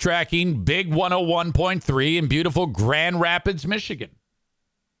 voice tracking Big 101.3 in beautiful Grand Rapids, Michigan.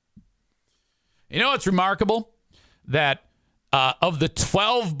 You know what's remarkable? That of the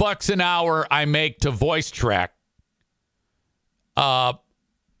 $12 an hour I make to voice track, I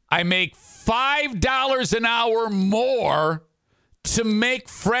make $5 an hour more to make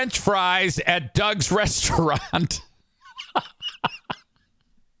French fries at Doug's restaurant.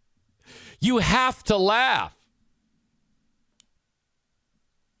 You have to laugh.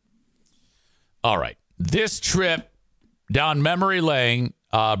 All right. This trip down memory lane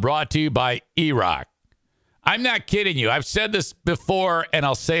brought to you by Iraq. I'm not kidding you. I've said this before, and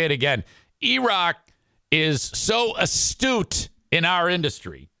I'll say it again. Iraq is so astute in our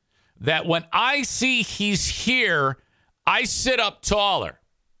industry that when I see he's here, I sit up taller.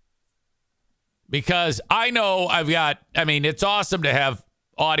 Because I know it's awesome to have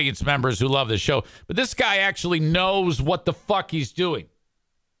audience members who love the show, but this guy actually knows what the fuck he's doing.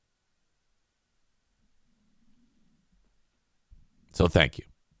 So thank you.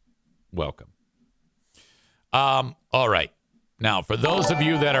 Welcome. All right. Now, for those of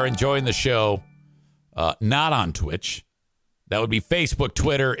you that are enjoying the show, not on Twitch, that would be Facebook,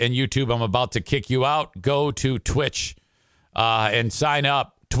 Twitter, and YouTube. I'm about to kick you out. Go to Twitch and sign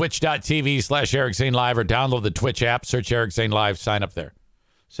up. Twitch.tv/Eric Zane Live, or download the Twitch app. Search Eric Zane Live. Sign up there.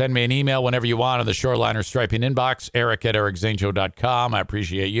 Send me an email whenever you want on the Shoreliner Striping inbox, eric@ericzaneshow.com. I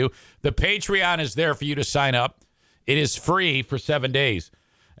appreciate you. The Patreon is there for you to sign up. It is free for 7 days.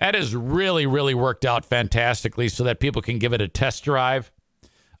 That has really, really worked out fantastically so that people can give it a test drive.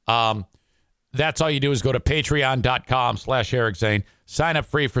 That's all you do is go to patreon.com/Eric Zane, sign up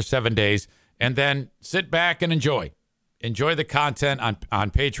free for 7 days, and then sit back and enjoy. Enjoy the content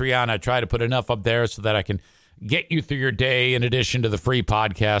on Patreon. I try to put enough up there so that I can get you through your day in addition to the free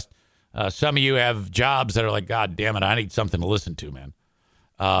podcast. Some of you have jobs that are like, God damn it, I need something to listen to, man.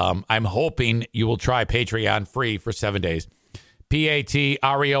 I'm hoping you will try Patreon free for 7 days.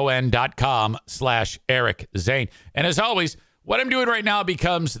 patreon.com/Eric Zane. And as always, what I'm doing right now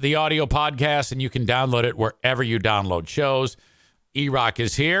becomes the audio podcast, and you can download it wherever you download shows. E-Rock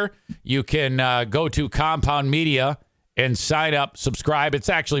is here. You can go to Compound Media and sign up, subscribe. It's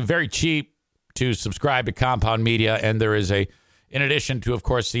actually very cheap to subscribe to Compound Media, and there is in addition to, of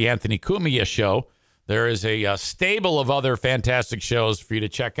course, the Anthony Cumia show, there is a stable of other fantastic shows for you to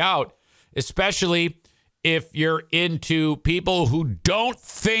check out, especially if you're into people who don't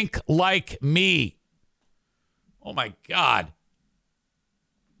think like me. Oh, my God.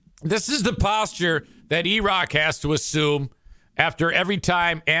 This is the posture that E-Rock has to assume after every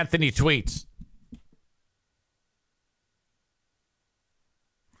time Anthony tweets.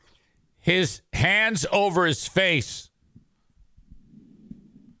 His hands over his face.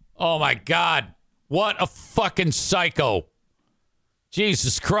 Oh, my God. What a fucking psycho.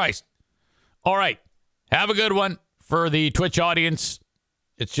 Jesus Christ. All right. Have a good one. For the Twitch audience,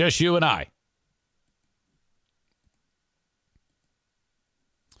 it's just you and I.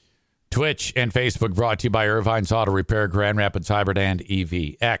 Twitch and Facebook brought to you by Irvine's Auto Repair, Grand Rapids Hybrid, and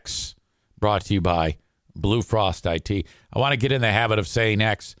EVX. Brought to you by Blue Frost IT. I want to get in the habit of saying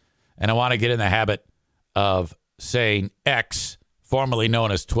X, and I want to get in the habit of saying X, formerly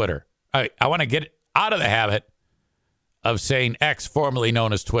known as Twitter. I want to get out of the habit of saying X, formerly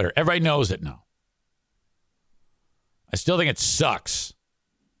known as Twitter. Everybody knows it now. I still think it sucks.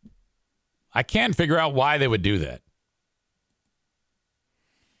 I can't figure out why they would do that.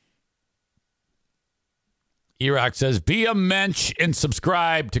 Erock says, be a mensch and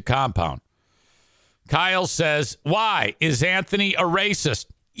subscribe to Compound. Kyle says, why? Is Anthony a racist?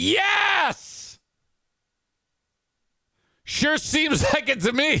 Yes! Sure seems like it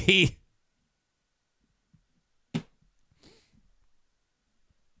to me.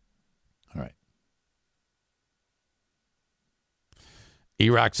 All right.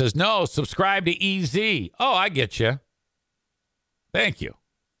 Erock says, no, subscribe to EZ. Oh, I get you. Thank you.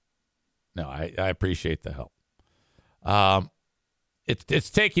 No, I appreciate the help. It's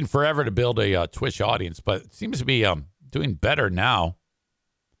taking forever to build a Twitch audience, but it seems to be doing better now.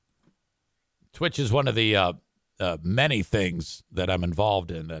 Twitch is one of the many things that I'm involved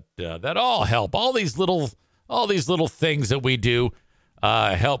in that all help. All these little things that we do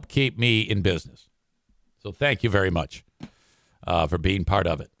help keep me in business. So thank you very much for being part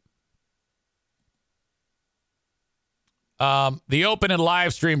of it. The open and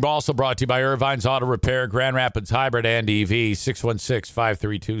live stream also brought to you by Irvine's Auto Repair, Grand Rapids Hybrid, and EV,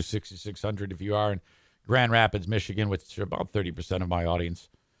 616-532-6600 if you are in Grand Rapids, Michigan, which about 30% of my audience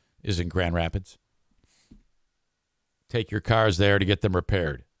is in Grand Rapids. Take your cars there to get them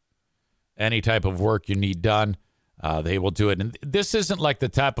repaired. Any type of work you need done, they will do it. And this isn't like the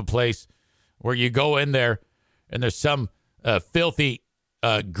type of place where you go in there and there's some filthy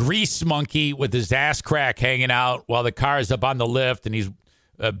grease monkey with his ass crack hanging out while the car is up on the lift and he's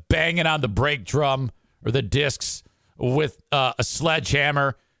banging on the brake drum or the discs with a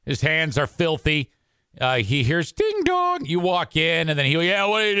sledgehammer. His hands are filthy. He hears ding dong. You walk in and then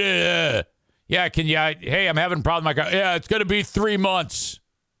what are you doing? Hey, I'm having a problem with my car. Yeah, it's going to be 3 months.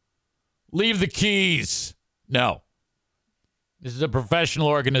 Leave the keys. No. This is a professional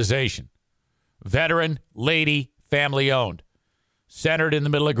organization. Veteran, lady, family owned. Centered in the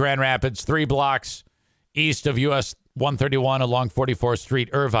middle of Grand Rapids, 3 blocks east of US 131 along 44th Street,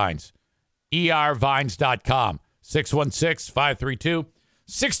 Irvine's. ervines.com.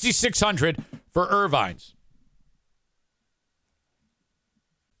 616-532-6600 for Irvine's.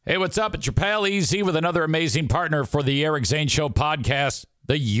 Hey, what's up? It's your pal EZ with another amazing partner for the Eric Zane Show podcast,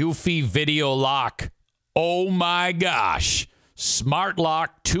 the Eufy Video Lock. Oh my gosh. Smart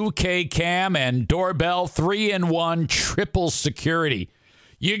lock, 2K cam, and doorbell, 3-in-1 triple security.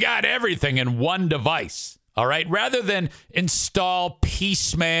 You got everything in one device, all right? Rather than install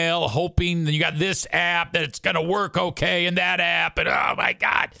piecemeal, hoping that you got this app, that it's going to work okay, and that app, and oh my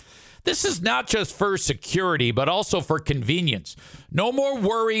God. This is not just for security, but also for convenience. No more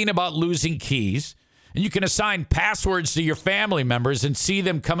worrying about losing keys. And you can assign passwords to your family members and see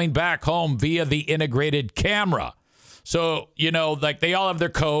them coming back home via the integrated camera. So, like they all have their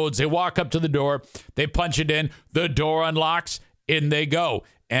codes. They walk up to the door. They punch it in. The door unlocks. In they go.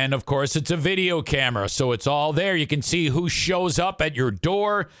 And, of course, it's a video camera. So it's all there. You can see who shows up at your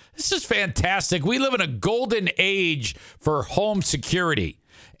door. This is fantastic. We live in a golden age for home security.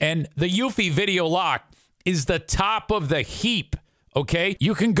 And the Eufy Video Lock is the top of the heap. Okay,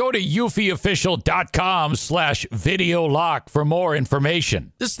 you can go to eufyofficial.com/video lock for more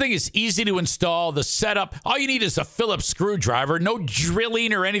information. This thing is easy to install. The setup, all you need is a Phillips screwdriver, no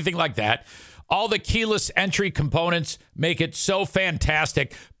drilling or anything like that. All the keyless entry components make it so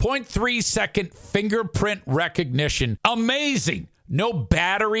fantastic. 0.3-second fingerprint recognition. Amazing. No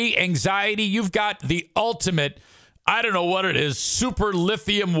battery anxiety. You've got the ultimate, I don't know what it is, super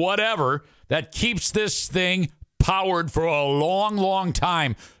lithium whatever that keeps this thing powered for a long, long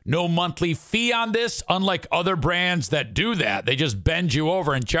time. No monthly fee on this, unlike other brands that do that. They just bend you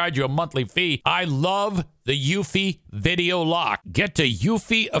over and charge you a monthly fee. I love the Eufy Video Lock. Get to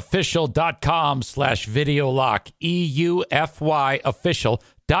eufyofficial.com/video lock.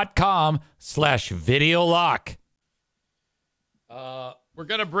 eufyofficial.com/video lock. We're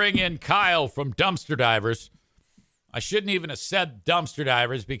going to bring in Kyle from Dumpster Divers. I shouldn't even have said Dumpster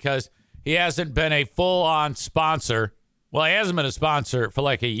Divers because he hasn't been a full-on sponsor. Well, he hasn't been a sponsor for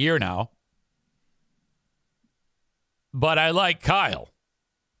like a year now. But I like Kyle.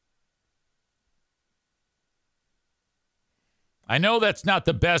 I know that's not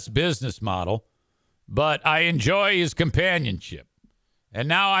the best business model, but I enjoy his companionship. And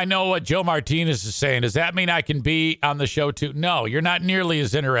now I know what Joe Martinez is saying. Does that mean I can be on the show too? No, you're not nearly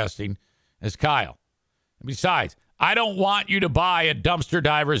as interesting as Kyle. And besides, I don't want you to buy a dumpster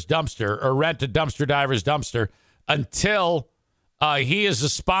diver's dumpster or rent a dumpster diver's dumpster until he is a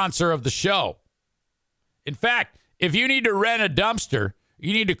sponsor of the show. In fact, if you need to rent a dumpster,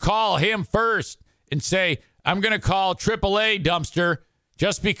 you need to call him first and say, I'm going to call AAA Dumpster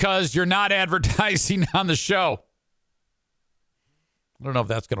just because you're not advertising on the show. I don't know if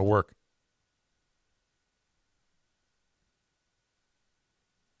that's going to work.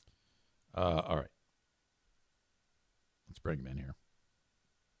 All right. Let's bring him in here.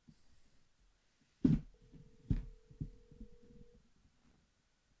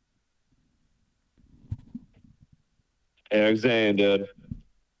 Hey, Alexander, dude.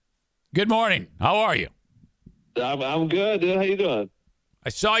 Good morning. How are you? I'm good, dude. How you doing? I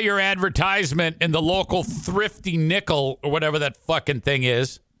saw your advertisement in the local Thrifty Nickel or whatever that fucking thing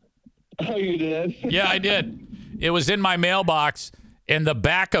is. Oh, you did? Yeah, I did. It was in my mailbox, and the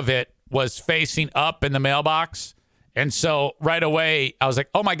back of it was facing up in the mailbox. And so right away, I was like,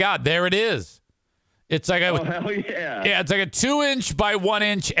 oh, my God, there it is. It's like hell yeah. Yeah, it's like a 2-inch by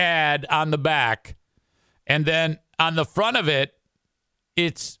 1-inch ad on the back. And then on the front of it,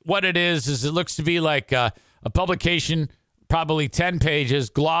 it's what it is it looks to be like a publication, probably 10 pages,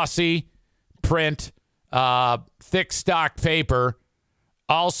 glossy print, thick stock paper,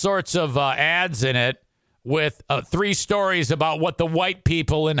 all sorts of ads in it with 3 stories about what the white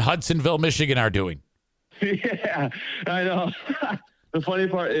people in Hudsonville, Michigan are doing. Yeah, I know. The funny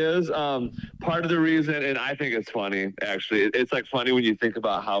part is part of the reason, and I think it's funny, actually. It's like funny when you think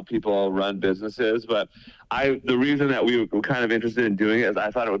about how people run businesses, but the reason that we were kind of interested in doing it is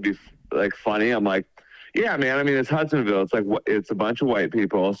I thought it would be like funny. I'm like, yeah, man, I mean, it's Hudsonville. It's like, it's a bunch of white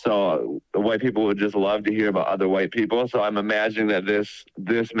people. So the white people would just love to hear about other white people. So I'm imagining that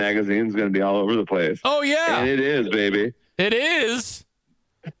this magazine is going to be all over the place. Oh, yeah. And it is, baby. It is.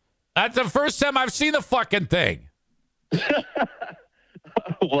 That's the first time I've seen the fucking thing.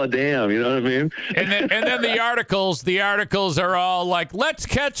 Well, damn, you know what I mean? And then the articles are all like, let's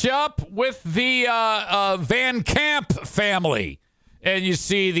catch up with the Van Camp family. And you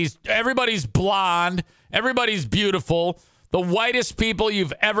see everybody's blonde, everybody's beautiful, the whitest people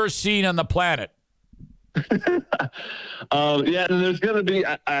you've ever seen on the planet. Yeah, and there's going to be,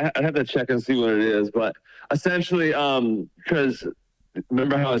 I have to check and see what it is, but essentially, because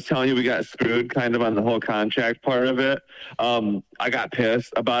remember how I was telling you we got screwed kind of on the whole contract part of it? I got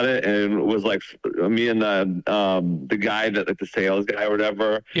pissed about it and was like, me and the guy that like the sales guy or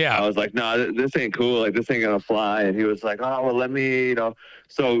whatever. Yeah. I was like, no, this ain't cool. Like, this ain't gonna fly. And he was like, oh, well, let me,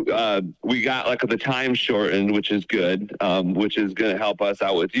 So we got like the time shortened, which is good, which is gonna help us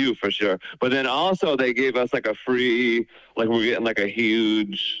out with you for sure. But then also they gave us like a free, like we're getting like a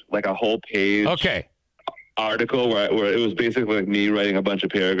huge, like a whole page. Okay. Article where it was basically like me writing a bunch of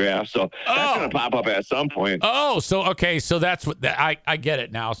paragraphs. So that's going to pop up at some point. Oh, so, okay. So that's what I get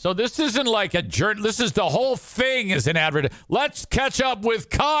it now. So this isn't like a journal. This is the whole thing is an advert. Let's catch up with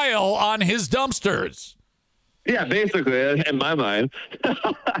Kyle on his dumpsters. Yeah, basically in my mind.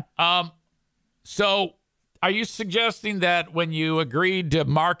 So are you suggesting that when you agreed to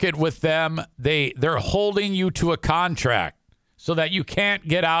market with them, they're holding you to a contract so that you can't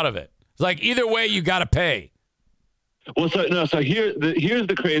get out of it? Like either way, you got to pay. Well, so here's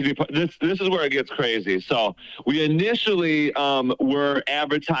the crazy part. This is where it gets crazy. So we initially were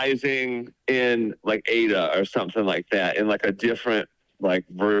advertising in like Ada or something like that, in like a different like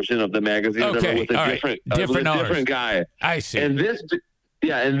version of the magazine. Okay, with a different guy. I see. And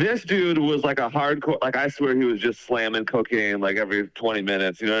this dude was like a hardcore, like I swear he was just slamming cocaine like every 20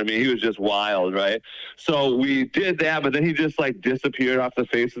 minutes. You know what I mean? He was just wild, right? So we did that, but then he just like disappeared off the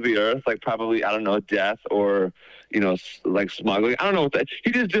face of the earth, like probably, I don't know, death or, like smuggling. I don't know what that,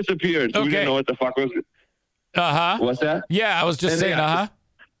 he just disappeared. So we didn't know what the fuck was. Uh-huh. What's that? Yeah, I was just saying, uh-huh.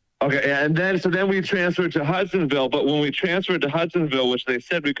 Okay, and then we transferred to Hudsonville, but when we transferred to Hudsonville, which they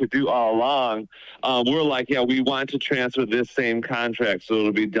said we could do all along, we're like, yeah, we want to transfer this same contract, so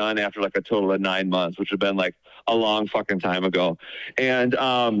it'll be done after like a total of 9 months, which would have been like a long fucking time ago. And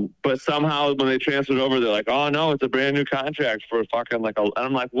but somehow when they transferred over, they're like, oh no, it's a brand new contract for fucking like and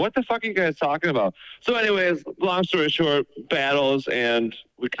I'm like, what the fuck are you guys talking about? So anyways, long story short, battles, and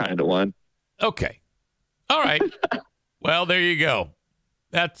we kind of won. Okay. All right. Well, there you go.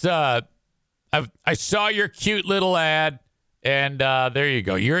 That's I saw your cute little ad, and there you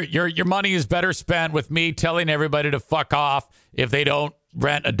go. Your money is better spent with me telling everybody to fuck off if they don't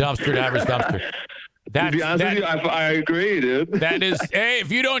rent a dumpster diver's dumpster. To be honest with you, I agree, dude. That is, hey,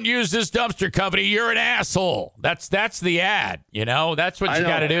 if you don't use this dumpster company, you're an asshole. That's the ad. That's what you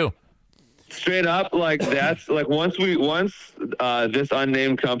got to do. Straight up, like that's like once this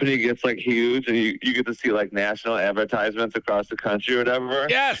unnamed company gets like huge and you get to see like national advertisements across the country or whatever.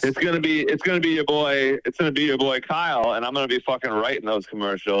 Yes, it's gonna be your boy Kyle, and I'm gonna be fucking writing those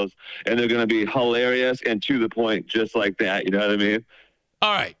commercials, and they're gonna be hilarious and to the point, just like that. You know what I mean?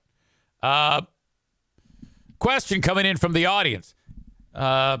 All right. Question coming in from the audience.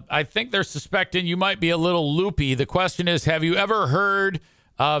 I think they're suspecting you might be a little loopy. The question is, have you ever heard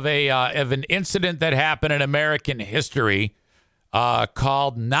of an incident that happened in American history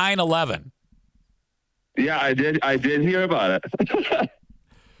called 9/11? Yeah, I did hear about it.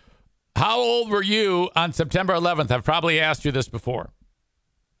 How old were you on September 11th? I've probably asked you this before.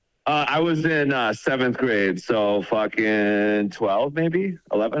 I was in 7th grade, so fucking 12, maybe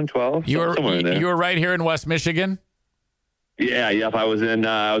 11, 12. You were right here in West Michigan. Yeah, yep. I was in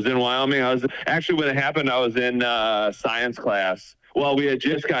Wyoming. When it happened, I was in science class. Well, we had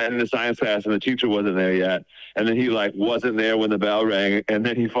just gotten into science class and the teacher wasn't there yet. And then he like wasn't there when the bell rang. And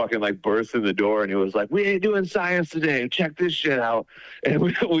then he fucking like burst in the door and he was like, "We ain't doing science today. Check this shit out." And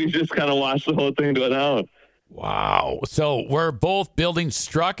we just kind of watched the whole thing go down. Wow. So were both buildings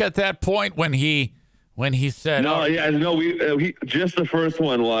struck at that point when he said, No, we just the first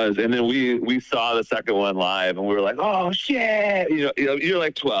one was, and then we saw the second one live, and we were like, "Oh shit!" You're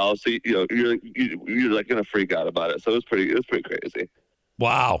like 12, so you're like gonna freak out about it. So it was pretty crazy.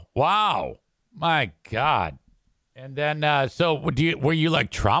 Wow, my God! And then, so were you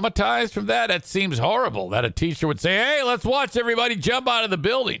like traumatized from that? That seems horrible. That a teacher would say, "Hey, let's watch everybody jump out of the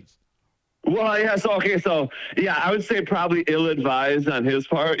buildings." Well, yeah. So yeah, I would say probably ill-advised on his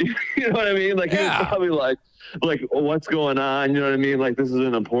part. You know what I mean? Like, he was probably like, what's going on? You know what I mean? Like, this is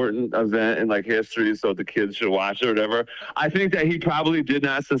an important event in like history, so the kids should watch it or whatever. I think that he probably did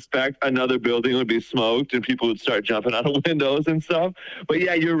not suspect another building would be smoked and people would start jumping out of windows and stuff. But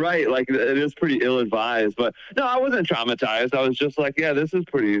yeah, you're right. Like, it is pretty ill-advised. But no, I wasn't traumatized. I was just like, yeah, this is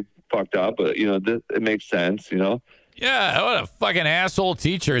pretty fucked up. But it makes sense. Yeah, what a fucking asshole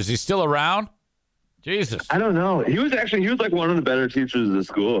teacher. Is he still around? Jesus. I don't know. He was like one of the better teachers of the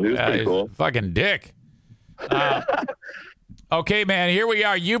school. He was pretty cool. Fucking dick. Okay, man, here we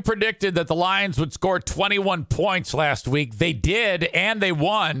are. You predicted that the Lions would score 21 points last week. They did, and they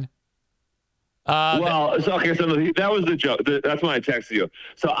won. So that was the joke. That's when I texted you.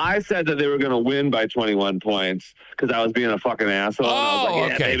 So I said that they were going to win by 21 points because I was being a fucking asshole. And I was like,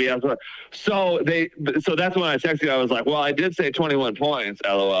 yeah, okay. Maybe that's what. So that's when I texted you. I was like, well, I did say 21 points,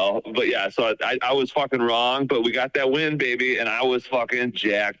 LOL. But yeah, so I was fucking wrong. But we got that win, baby, and I was fucking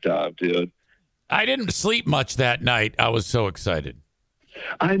jacked up, dude. I didn't sleep much that night. I was so excited.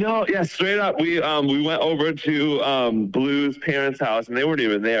 I know. Yeah, straight up. We went over to Blue's parents' house, and they weren't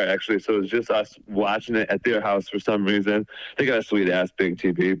even there, actually. So it was just us watching it at their house for some reason. They got a sweet-ass big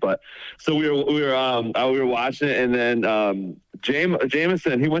TV. But so we were watching it, and then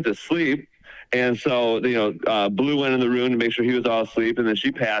Jameson, he went to sleep. And so, Blue went in the room to make sure he was all asleep, and then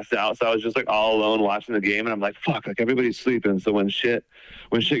she passed out. So I was just like all alone watching the game, and I'm like, fuck, like everybody's sleeping. So when shit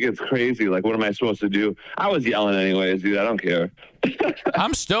gets crazy, like what am I supposed to do? I was yelling anyways, dude. I don't care.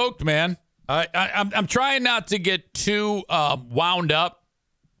 I'm stoked, man. I'm trying not to get too wound up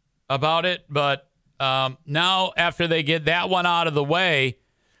about it, but now after they get that one out of the way,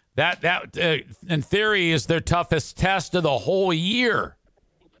 that in theory is their toughest test of the whole year.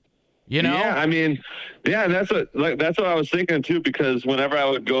 Yeah, I mean, yeah, that's what I was thinking too, because whenever I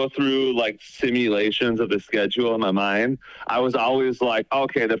would go through like simulations of the schedule in my mind, I was always like,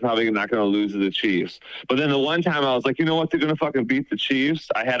 okay, they're probably not going to lose to the Chiefs. But then the one time I was like, you know what, they're going to fucking beat the Chiefs.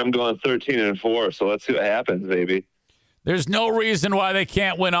 I had them going 13-4, so let's see what happens, baby. There's no reason why they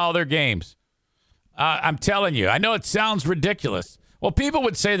can't win all their games. I'm telling you. I know it sounds ridiculous. Well, people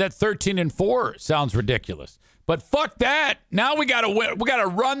would say that 13-4 sounds ridiculous. But fuck that. Now we got to win. We got to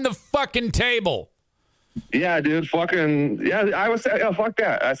run the fucking table. Yeah, dude. Fucking, yeah, I would say, yeah, fuck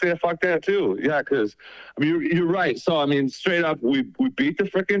that. I say fuck that too. Yeah, because, I mean, you're right. So, I mean, straight up, we beat the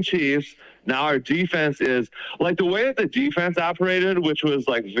freaking Chiefs. Now our defense is, like, the way that the defense operated, which was,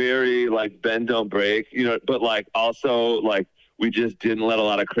 like, very, like, bend, don't break, but, like, also, like, we just didn't let a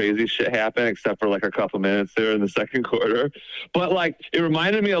lot of crazy shit happen, except for like a couple minutes there in the second quarter. But like, it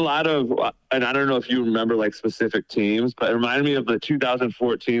reminded me a lot of, and I don't know if you remember like specific teams, but it reminded me of the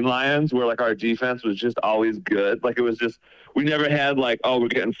 2014 Lions, where like our defense was just always good. Like, it was just, we never had like, oh, we're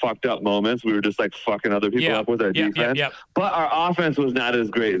getting fucked up moments. We were just like fucking other people up with our defense. But our offense was not as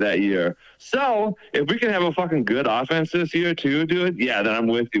great that year. So if we can have a fucking good offense this year too, dude, yeah, then I'm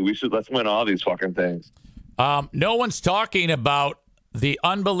with you. Let's win all these fucking things. No one's talking about the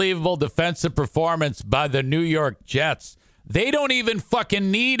unbelievable defensive performance by the New York Jets. They don't even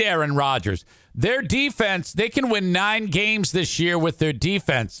fucking need Aaron Rodgers. Their defense, they can win 9 games this year with their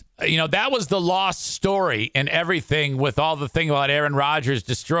defense. You know, that was the lost story and everything, with all the thing about Aaron Rodgers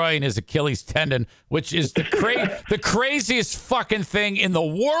destroying his Achilles tendon, which is the craziest fucking thing in the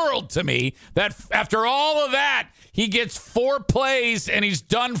world to me, that after all of that, he gets 4 plays and he's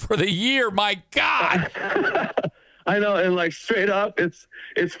done for the year. My God. I know, and like straight up, it's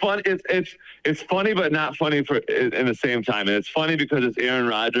fun. It's funny, but not funny in the same time. And it's funny because it's Aaron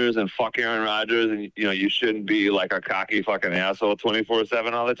Rodgers, and fuck Aaron Rodgers, and you know you shouldn't be like a cocky fucking asshole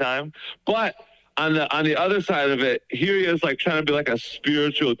 24/7 all the time. But on the other side of it, here he is like trying to be like a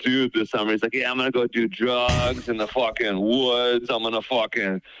spiritual dude this summer. He's like, yeah, I'm gonna go do drugs in the fucking woods. I'm gonna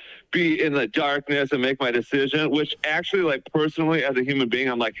fucking be in the darkness and make my decision, which actually, like, personally, as a human being,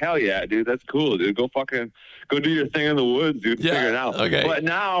 I'm like, hell yeah, dude, that's cool, dude. Go do your thing in the woods, dude. Yeah, figure it out. Okay. But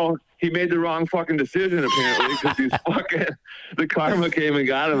now he made the wrong fucking decision, apparently, because he's fucking, the karma came and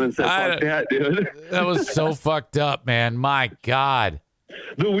got him and said, fuck that, dude. That was so fucked up, man. My God.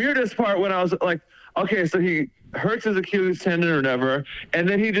 The weirdest part when I was like, okay, so he hurts his Achilles tendon or whatever, and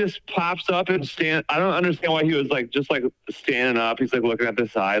then he just pops up and I don't understand why he was like just like standing up. He's like looking at the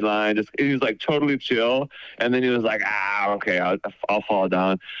sideline, he's like totally chill, and then he was like, okay, I'll fall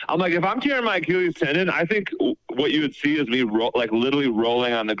down. I'm like, if I'm tearing my Achilles tendon, I think what you would see is me like literally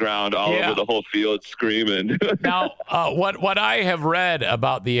rolling on the ground all over the whole field screaming. Now, what I have read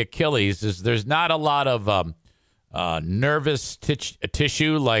about the Achilles is there's not a lot of nervous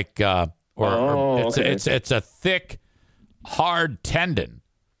tissue, like it's a thick, hard tendon,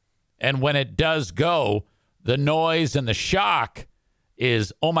 and when it does go, the noise and the shock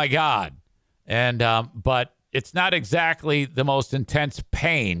is, oh my God, and but it's not exactly the most intense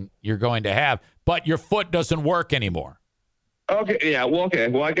pain you're going to have, but your foot doesn't work anymore. Okay. Yeah. Well, okay.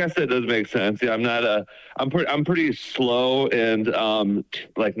 Well, I guess that does make sense. Yeah. I'm pretty slow and,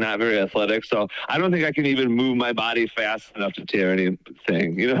 like not very athletic. So I don't think I can even move my body fast enough to tear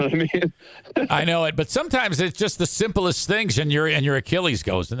anything. You know what I mean? I know it, but sometimes it's just the simplest things and your Achilles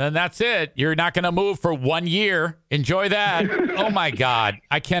goes, and then that's it. You're not going to move for 1 year. Enjoy that. Oh my God.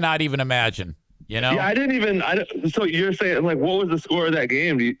 I cannot even imagine. You know? Yeah, so you're saying, like, what was the score of that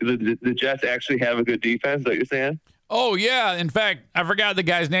game? The Jets actually have a good defense, that you're saying? Oh, yeah. In fact, I forgot the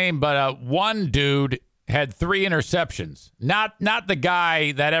guy's name, but one dude had 3 interceptions. Not the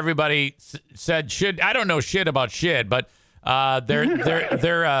guy that everybody said should. I don't know shit about shit, but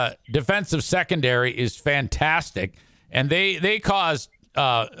their defensive secondary is fantastic, and they caused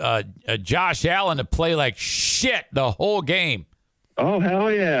Josh Allen to play like shit the whole game. Oh, hell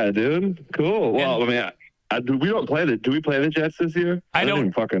yeah, dude! Cool. Well, do we play the Jets this year? I don't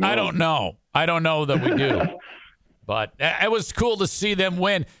even fucking know. I don't know. I don't know that we do. But it was cool to see them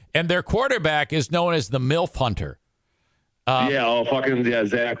win. And their quarterback is known as the MILF Hunter.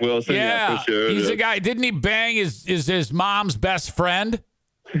 Zach Wilson. Yeah, for sure. He's a guy. Didn't he bang his mom's best friend?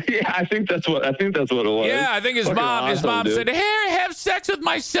 Yeah, I think that's what it was. Yeah, I think his mom said, "Here, have sex with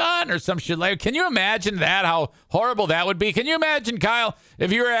my son," or some shit like. Can you imagine that? How horrible that would be? Can you imagine, Kyle,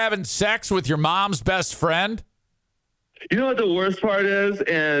 if you were having sex with your mom's best friend? You know what the worst part is?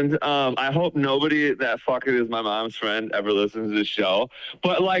 And I hope nobody that fucking is my mom's friend ever listens to this show.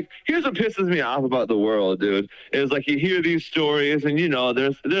 But, like, here's what pisses me off about the world, dude. Is, like, you hear these stories and,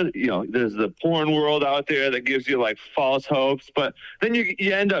 there's the porn world out there that gives you, like, false hopes. But then you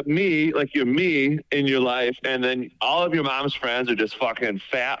end up you're me in your life, and then all of your mom's friends are just fucking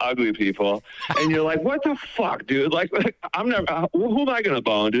fat, ugly people. And you're like, what the fuck, dude? Like I'm never, who am I going to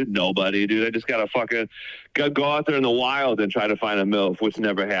bone, dude? Nobody, dude. I just got to fucking go out there in the wild and try to find a MILF, which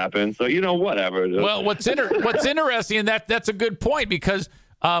never happened. So, whatever. Well, what's interesting, and that's a good point, because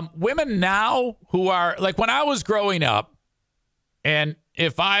women now who are, like, when I was growing up, and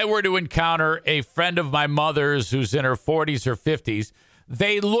if I were to encounter a friend of my mother's who's in her 40s or 50s,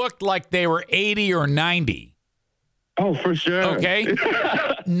 they looked like they were 80 or 90. Oh, for sure. Okay.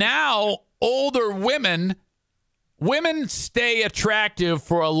 Now, older women stay attractive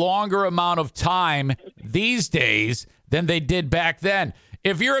for a longer amount of time these days than they did back then.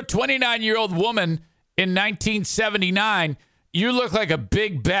 If you're a 29-year-old woman in 1979, You look like a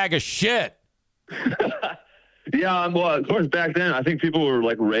big bag of shit. Yeah, well, of course, back then, I think people were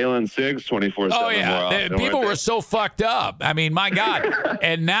like railing cigs 24/7. Oh, yeah. People were so fucked up. I mean, my God.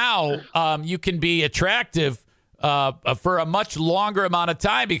 And now you can be attractive for a much longer amount of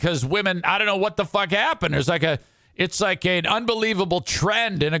time because women, I don't know what the fuck happened. It's like an unbelievable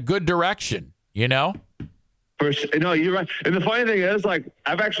trend in a good direction, you know? For sure. No, you're right. And the funny thing is, like,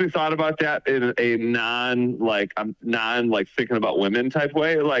 I've actually thought about that in a non thinking about women type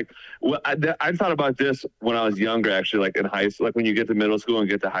way. Like, I thought about this when I was younger, actually, like in high school, like when you get to middle school and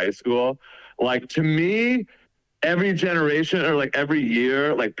get to high school. Like, to me, every generation or like every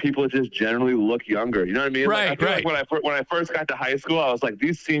year, like people just generally look younger. You know what I mean? Right, like, I feel right. Like when I first got to high school, I was like,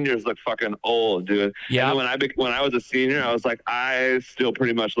 these seniors look fucking old, dude. Yeah. And then when I was a senior, I was like, I still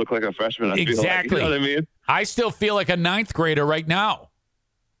pretty much look like a freshman. I feel like, you know what I mean? I still feel like a ninth grader right now.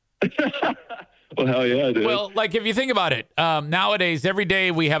 Well, hell yeah, dude. Well, like if you think about it, nowadays, every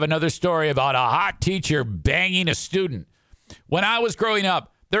day we have another story about a hot teacher banging a student. When I was growing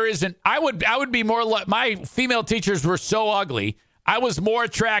up, there isn't. I would be more like my female teachers were so ugly. I was more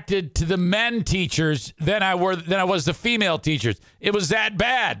attracted to the men teachers than I was the female teachers. It was that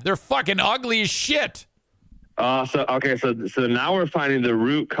bad. They're fucking ugly as shit. So now we're finding the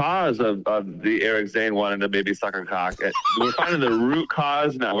root cause of the Eric Zane wanting to maybe suck a cock. We're finding the root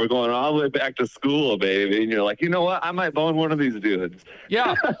cause now. We're going all the way back to school, baby. And you're like, you know what? I might bone one of these dudes.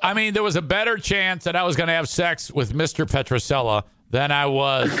 Yeah. I mean, there was a better chance that I was going to have sex with Mr. Petrosella than I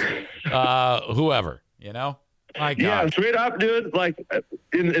was whoever, you know? My God. Yeah, straight up, dude. Like,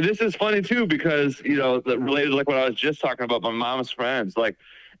 and this is funny, too, because, you know, related to like what I was just talking about, my mom's friends. Like,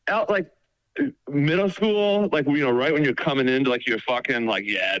 middle school, like, you know, right when you're coming into like you're fucking like,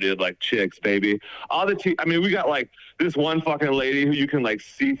 yeah, dude, like chicks, baby. I mean, we got like this one fucking lady who you can like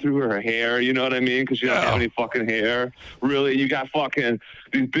see through her hair, you know what I mean? Because she doesn't have any fucking hair, really. You got fucking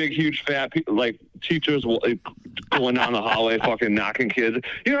these big, huge, fat people, like teachers going down the hallway, fucking knocking kids.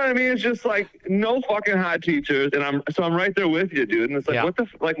 You know what I mean? It's just like no fucking hot teachers, and I'm right there with you, dude. And it's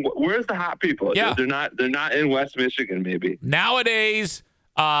like, where's the hot people? Yeah. Dude? They're not in West Michigan, maybe. Nowadays,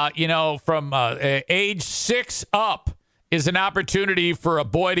 you know, from age 6 up is an opportunity for a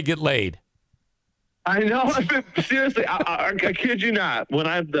boy to get laid. I know. Seriously, I kid you not. When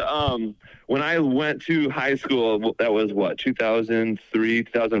I went to high school, that was what, 2003,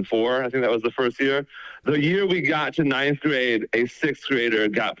 2004. I think that was the first year. The year we got to 9th grade, a 6th grader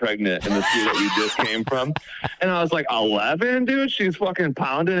got pregnant in the school that we just came from, and I was like, 11, dude. She's fucking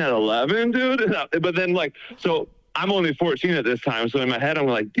pounding at 11, dude. But then so. I'm only 14 at this time, so in my head, I'm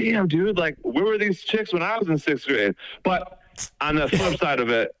like, damn, dude, like, where were these chicks when I was in 6th grade? But on the flip side of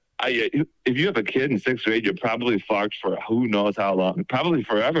it, if you have a kid in 6th grade, you're probably fucked for who knows how long. Probably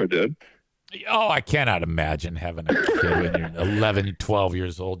forever, dude. Oh, I cannot imagine having a kid when you're 11, 12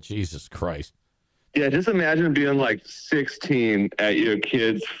 years old. Jesus Christ. Yeah, just imagine being like 16 at your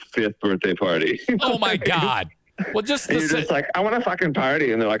kid's 5th birthday party. Oh, my God. Well, just you're just like, I want to fucking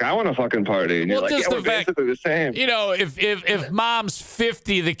party, and they're like, I want to fucking party, and you're like, yeah, we're basically the same. You know, if mom's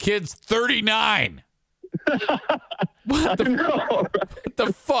 50, the kid's 39. What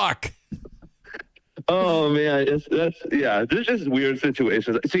the fuck? Oh man, there's just weird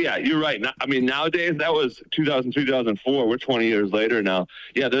situations. So yeah, you're right. I mean, nowadays that was 2004. We're 20 years later now.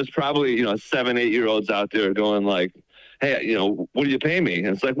 Yeah, there's probably 7-8-year-olds out there going like, hey, what do you pay me? And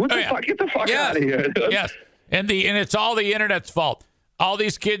it's like, what the fuck? Get the fuck out of here. Dude. Yes. And it's all the internet's fault. All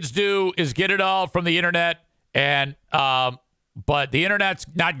these kids do is get it all from the internet, and but the internet's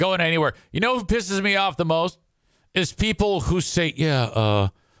not going anywhere. You know who pisses me off the most is people who say,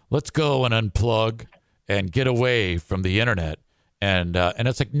 let's go and unplug and get away from the internet. And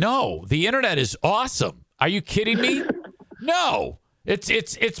it's like, no, the internet is awesome. Are you kidding me? No.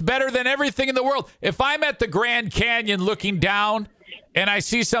 It's better than everything in the world. If I'm at the Grand Canyon looking down and I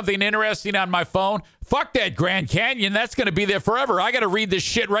see something interesting on my phone, fuck that Grand Canyon. That's going to be there forever. I got to read this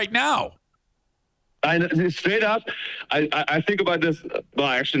shit right now. Straight up, I think about this, well,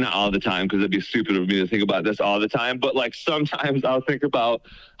 actually not all the time, because it'd be stupid of me to think about this all the time, but like sometimes I'll think about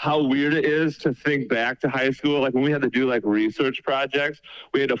how weird it is to think back to high school. Like when we had to do like research projects,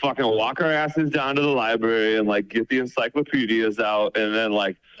 we had to fucking walk our asses down to the library and like get the encyclopedias out and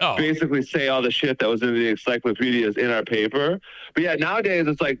then basically say all the shit that was in the encyclopedias in our paper. But yeah, nowadays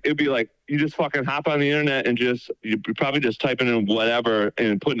it's like, it'd be like, you just fucking hop on the internet and you're probably just typing in whatever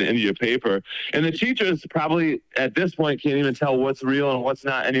and putting it into your paper. And the teachers probably at this point can't even tell what's real and what's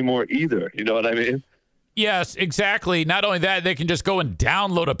not anymore either. You know what I mean? Yes, exactly. Not only that, they can just go and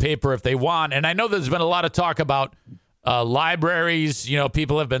download a paper if they want. And I know there's been a lot of talk about libraries,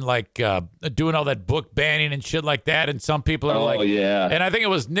 people have been like doing all that book banning and shit like that. And some people are yeah. And I think it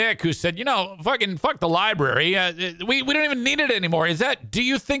was Nick who said, fuck the library. We don't even need it anymore. Do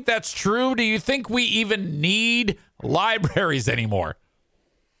you think that's true? Do you think we even need libraries anymore?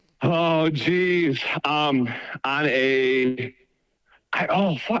 Oh, geez. Fuck,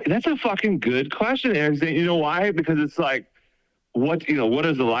 that's a fucking good question, Eric. You know why? Because it's like, what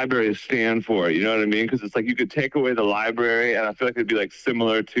does the library stand for? You know what I mean? Because it's like you could take away the library, and I feel like it'd be like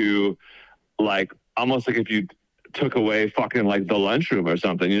similar to, like, almost like if you took away fucking like the lunchroom or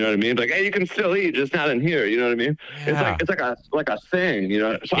something. You know what I mean? Like, hey, you can still eat, just not in here. You know what I mean? Yeah. It's like a thing.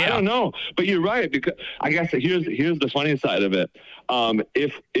 So I don't know, but you're right, because I guess here's the funny side of it.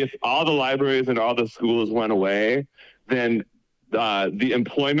 If all the libraries and all the schools went away, then the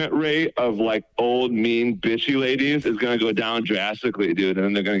employment rate of like old, mean, bitchy ladies is going to go down drastically, dude. And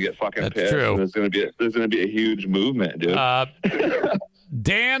then they're going to get fucking That's pissed. true. And there's going to be a huge movement, dude.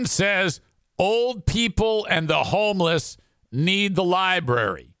 Dan says old people and the homeless need the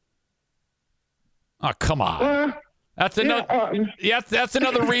library. Oh, come on. That's another. That's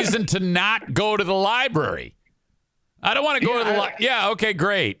another reason to not go to the library. I don't want to go to the library. Yeah, okay,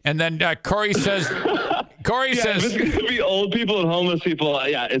 great. And then Corey says. If it's going to be old people and homeless people,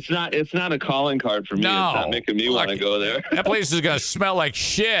 it's not a calling card for me. No. It's not making me want to go there. That place is going to smell like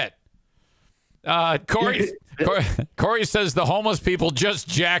shit. Corey says the homeless people just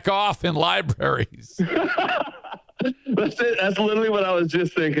jack off in libraries. That's it. That's literally what I was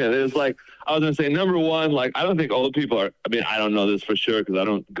just thinking. It was like, I was going to say, number one, like, I don't think old people are, I don't know this for sure because I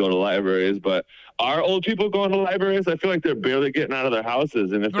don't go to libraries, but are old people going to libraries? I feel like they're barely getting out of their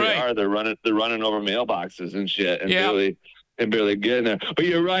houses. And if they are, they're running over mailboxes and shit and barely getting there. But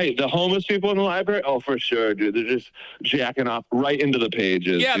you're right. The homeless people in the library, oh, for sure, dude. They're just jacking off right into the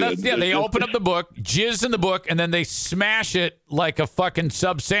pages. Yeah, they open up the book, jizz in the book, and then they smash it like a fucking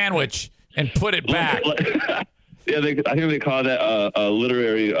sub sandwich and put it back. Yeah, I think they call that a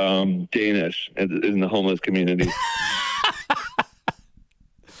literary Danish in the homeless community.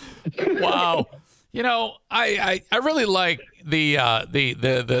 Wow. I really like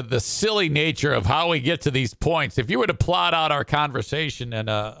the silly nature of how we get to these points. If you were to plot out our conversation in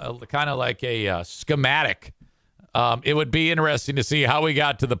a kind of like a schematic, it would be interesting to see how we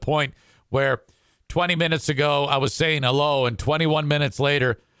got to the point where 20 minutes ago I was saying hello, and 21 minutes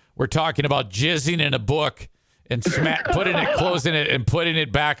later we're talking about jizzing in a book and putting it, closing it, and putting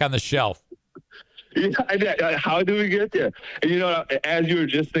it back on the shelf. Yeah, how do we get there? And as you were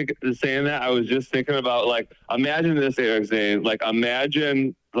just saying that, I was just thinking about, like, imagine this, Eric Zane. Like,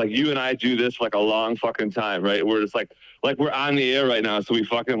 imagine, like, you and I do this, like, a long fucking time, right? We're just, like we're on the air right now, so we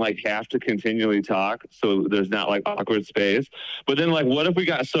fucking, like, have to continually talk, so there's not, like, awkward space. But then, like, what if we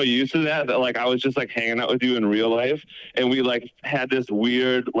got so used to that, like, I was just, like, hanging out with you in real life, and we, like, had this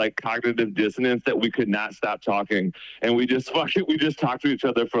weird, like, cognitive dissonance that we could not stop talking, and we just talked to each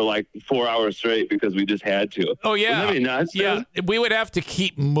other for, like, 4 hours straight because we just had to. Oh, yeah. Wouldn't that be nuts? Yeah, we would have to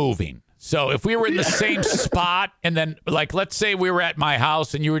keep moving. So if we were in the same spot, and then, like, let's say we were at my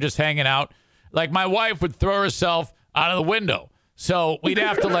house and you were just hanging out, like, my wife would throw herself out of the window. So we'd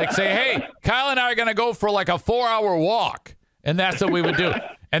have to, like, say, hey, Kyle and I are going to go for, like, a 4-hour walk. And that's what we would do.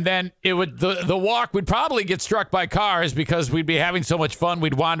 And then the walk would probably get struck by cars because we'd be having so much fun.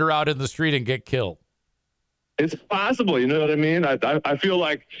 We'd wander out in the street and get killed. It's possible, you know what I mean? I feel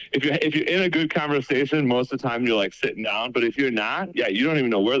like if you're in a good conversation, most of the time you're, like, sitting down. But if you're not, you don't even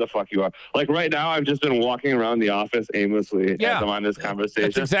know where the fuck you are. Like, right now, I've just been walking around the office aimlessly as I'm on this conversation.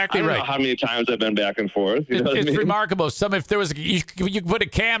 That's exactly I don't right. know how many times I've been back and forth. You know what I mean? Remarkable. If there was you could put a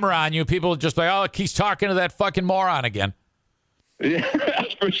camera on you, people would just be like, oh, he's talking to that fucking moron again. Yeah,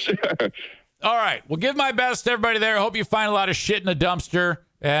 for sure. All right. Well, give my best to everybody there. I hope you find a lot of shit in the dumpster.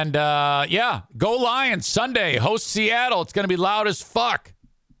 And, go Lions Sunday. Host Seattle. It's going to be loud as fuck.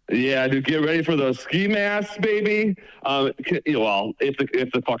 Yeah, dude, get ready for those ski masks, baby. Well,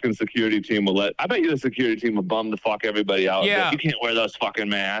 if the fucking security team will I bet you the security team will bum the fuck everybody out. Yeah. You can't wear those fucking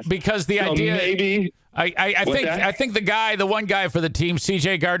masks. Because the idea... Maybe... I think the one guy for the team,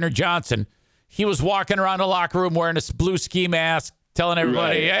 C.J. Gardner-Johnson, he was walking around the locker room wearing a blue ski mask, telling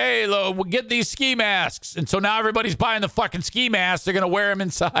everybody, hey, we'll get these ski masks. And so now everybody's buying the fucking ski masks. They're going to wear them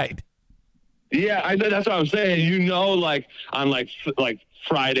inside. Yeah, that's what I'm saying. Like on like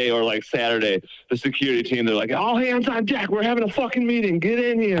Friday or like Saturday, the security team, they're like, all hands on deck. We're having a fucking meeting. Get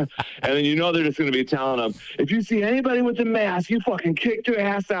in here. And then they're just going to be telling them, if you see anybody with a mask, you fucking kick their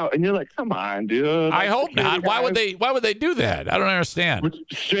ass out. And you're like, come on, dude. I hope not. Why would they do that? I don't understand.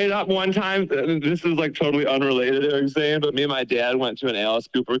 Straight up one time, this is like totally unrelated to what I'm saying, but me and my dad went to an Alice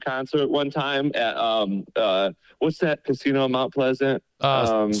Cooper concert one time at, what's that casino in Mount Pleasant?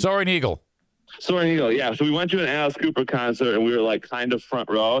 Soaring Eagle. Soaring Eagle, yeah. So we went to an Alice Cooper concert, and we were like kind of front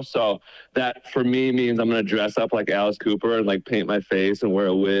row. So that for me means I'm gonna dress up like Alice Cooper and like paint my face and wear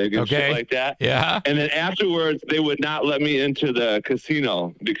a wig and shit like that. Yeah. And then afterwards, they would not let me into the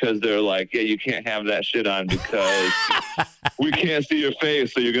casino because they're like, yeah, you can't have that shit on because we can't see your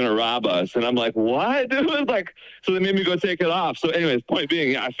face, so you're gonna rob us. And I'm like, what, dude? Like, so they made me go take it off. So, anyways, point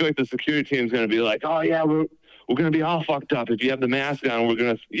being, yeah, I feel like the security team's gonna be like, oh yeah, we're going to be all fucked up. If you have the mask on, we're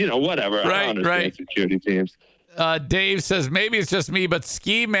going to, whatever. Right, I don't understand security teams. Dave says, maybe it's just me, but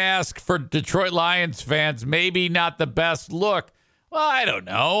ski mask for Detroit Lions fans, maybe not the best look. Well, I don't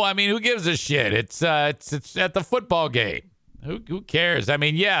know. I mean, who gives a shit? It's at the football game. Who cares? I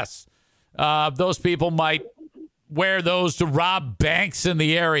mean, yes, those people might wear those to rob banks in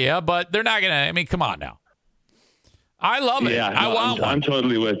the area, but they're not going to. I mean, come on now. I love it. Yeah, I want one. I'm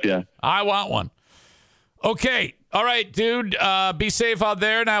totally with you. I want one. Okay. All right, dude. Be safe out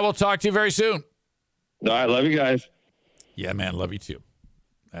there, and I will talk to you very soon. All right. Love you guys. Yeah, man. Love you too.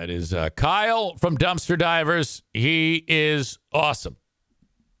 That is Kyle from Dumpster Divers. He is awesome.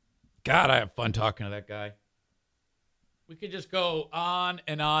 God, I have fun talking to that guy. We could just go on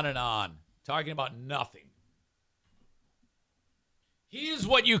and on and on, talking about nothing. He is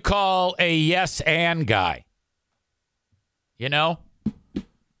what you call a yes and guy. You know?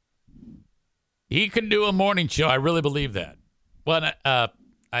 He can do a morning show. I really believe that. But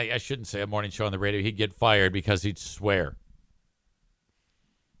I shouldn't say a morning show on the radio. He'd get fired because he'd swear.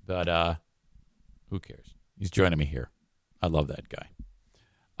 But who cares? He's joining me here. I love that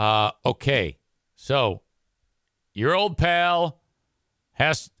guy. Okay. So your old pal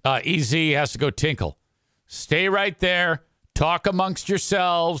EZ has to go tinkle. Stay right there. Talk amongst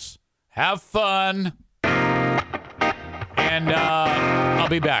yourselves. Have fun. And I'll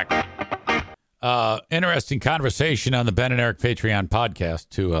be back. Interesting conversation on the Ben and Eric Patreon podcast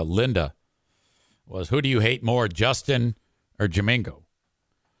to Linda was, who do you hate more, Justin or Jamingo?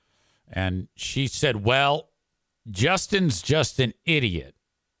 And she said, well, Justin's just an idiot.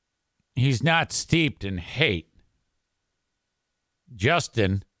 He's not steeped in hate.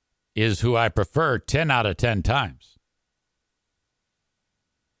 Justin is who I prefer 10 out of 10 times.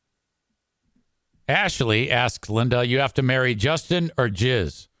 Ashley asks Linda, you have to marry Justin or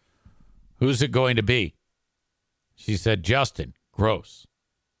Jiz? Who's it going to be? She said, Justin. Gross.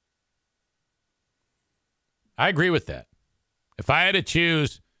 I agree with that. If I had to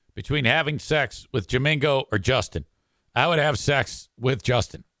choose between having sex with Jamingo or Justin, I would have sex with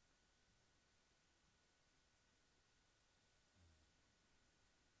Justin.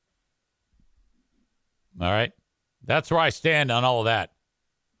 All right. That's where I stand on all of that.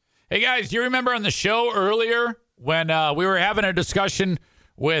 Hey, guys, do you remember on the show earlier when we were having a discussion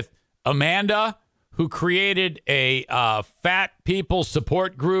with Amanda, who created a fat people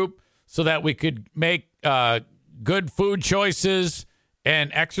support group so that we could make good food choices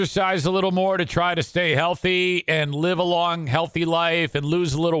and exercise a little more to try to stay healthy and live a long, healthy life and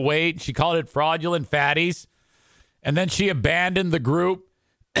lose a little weight? She called it Fraudulent Fatties. And then she abandoned the group.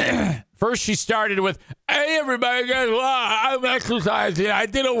 First, she started with, hey, everybody, guess what? I'm exercising. I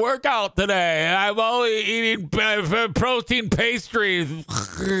did a workout today. I'm only eating protein pastries.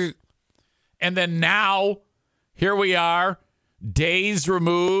 And then now, here we are, days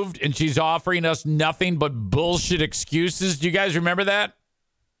removed, and she's offering us nothing but bullshit excuses. Do you guys remember that?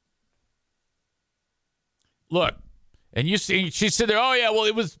 Look, and you see, she said there, oh, yeah, well,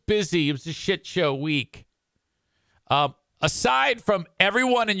 it was busy. It was a shit show week. Aside from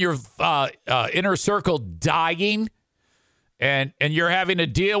everyone in your inner circle dying and you're having to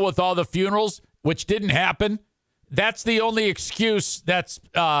deal with all the funerals, which didn't happen, that's the only excuse that's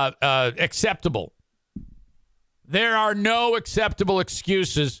acceptable. There are no acceptable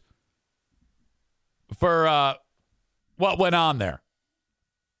excuses for what went on there.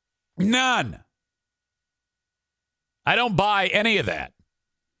 None. I don't buy any of that.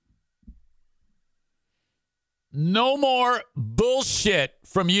 No more bullshit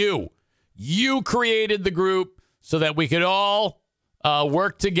from you. You created the group so that we could all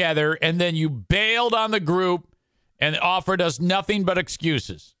work together, and then you bailed on the group and offered us nothing but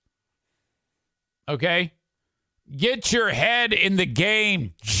excuses. Okay? Get your head in the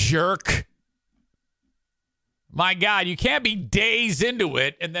game, jerk. My God, you can't be days into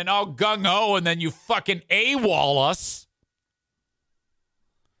it and then all gung-ho and then you fucking AWOL us.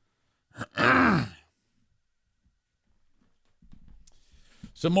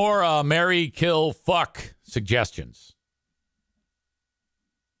 Some more marry, kill, fuck suggestions.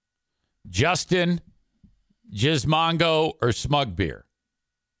 Justin, Gizmongo, or Smug Beer?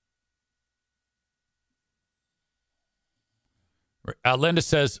 Linda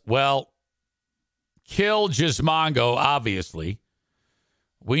says, well, kill Gizmongo, obviously.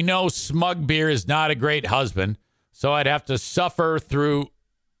 We know Smug Beer is not a great husband, so I'd have to suffer through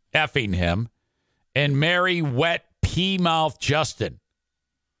effing him and marry wet pea mouth Justin.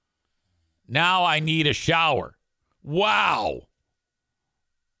 Now I need a shower. Wow.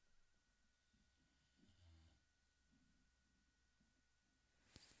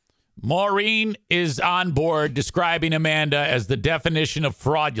 Maureen is on board describing Amanda as the definition of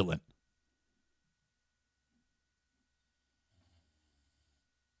fraudulent.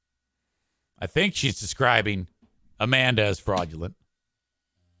 I think she's describing Amanda as fraudulent.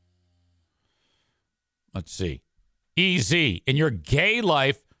 Let's see. EZ, in your gay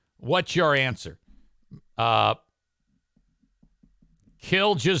life, what's your answer? Kill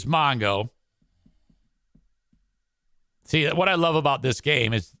Gizmongo. See, what I love about this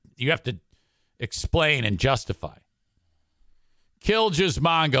game is you have to explain and justify. Kill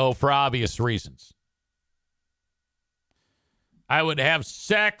Gizmongo for obvious reasons. I would have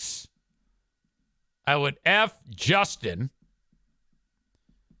sex. I would F Justin.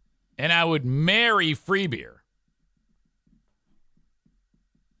 And I would marry Freebeer.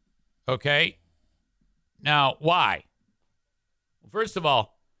 Okay? Now, why? First of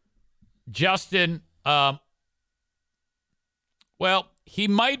all, Justin, well, he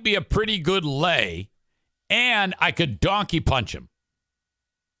might be a pretty good lay, and I could donkey punch him.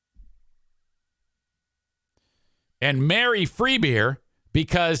 And marry Freebeer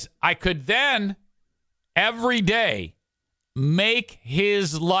because I could then, every day, make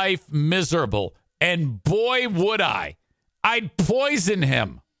his life miserable. And boy, would I. I'd poison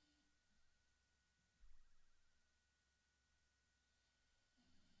him.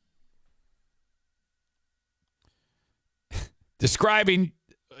 Describing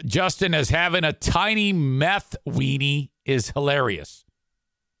Justin as having a tiny meth weenie is hilarious.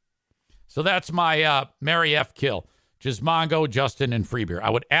 So that's my Mary F. kill. Gizmongo, Justin, and Freebeer. I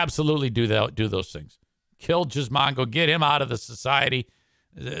would absolutely do those things. Kill Gizmongo, get him out of the society.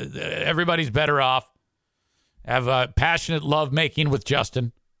 Everybody's better off. Have a passionate love making with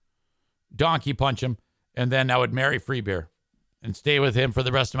Justin. Donkey punch him. And then I would marry Freebeer and stay with him for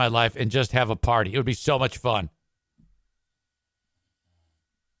the rest of my life and just have a party. It would be so much fun.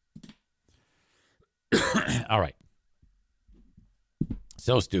 All right.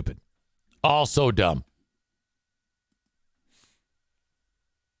 So stupid. All so dumb.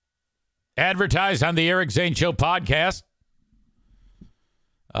 Advertise on the Eric Zane Show podcast.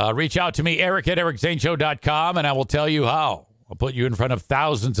 Reach out to me, Eric at ericzaneshow.com, and I will tell you how. I'll put you in front of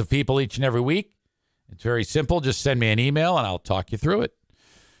thousands of people each and every week. It's very simple. Just send me an email, and I'll talk you through it.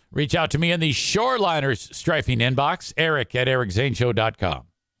 Reach out to me in the Shoreliners strifing inbox, Eric at ericzaneshow.com.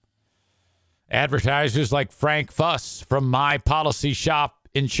 Advertisers like Frank Fuss from My Policy Shop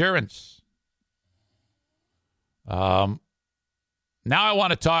Insurance. Now I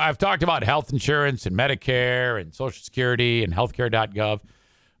want to talk. I've talked about health insurance and Medicare and Social Security and healthcare.gov,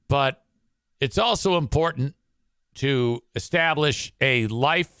 but it's also important to establish a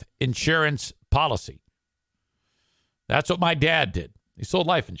life insurance policy. That's what my dad did. He sold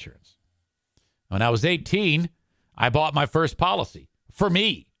life insurance. When I was 18, I bought my first policy for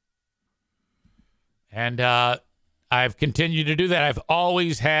me. And I've continued to do that. I've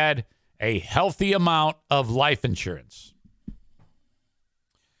always had a healthy amount of life insurance.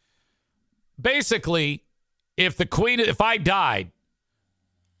 Basically, if I died,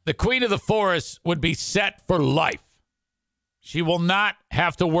 the queen of the forest would be set for life. She will not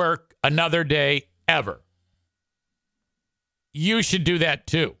have to work another day ever. You should do that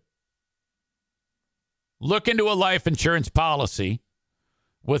too. Look into a life insurance policy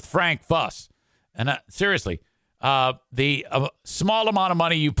with Frank Fuss. And seriously, the small amount of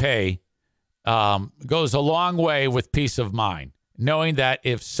money you pay goes a long way with peace of mind. Knowing that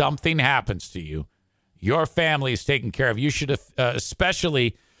if something happens to you, your family is taken care of. You should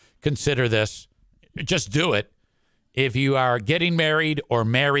especially consider this. Just do it if you are getting married or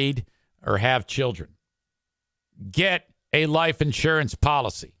have children. Get a life insurance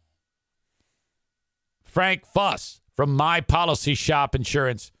policy. Frank Fuss from My Policy Shop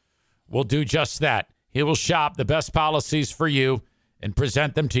Insurance will do just that. He will shop the best policies for you and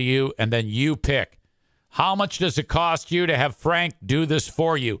present them to you, and then you pick. How much does it cost you to have Frank do this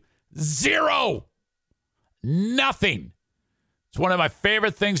for you? Zero. Nothing. It's one of my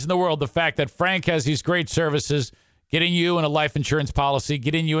favorite things in the world, the fact that Frank has these great services, getting you in a life insurance policy,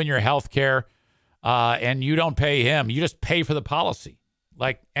 getting you in your health care, and you don't pay him. You just pay for the policy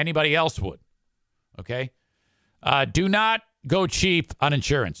like anybody else would. Okay? Do not go cheap on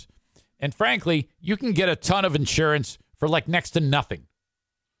insurance. And frankly, you can get a ton of insurance for like next to nothing.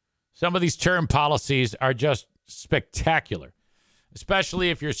 Some of these term policies are just spectacular,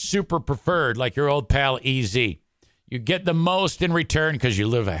 especially if you're super preferred like your old pal EZ. You get the most in return because you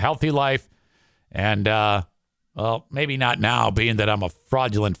live a healthy life. And, well, maybe not now, being that I'm a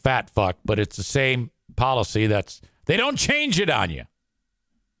fraudulent fat fuck, but it's the same policy they don't change it on you.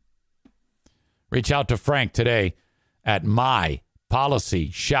 Reach out to Frank today at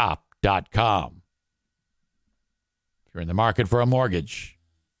mypolicyshop.com. If you're in the market for a mortgage,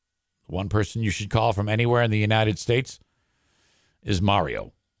 the one person you should call from anywhere in the United States is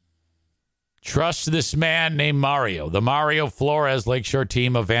Mario. Trust this man named Mario, the Mario Flores Lakeshore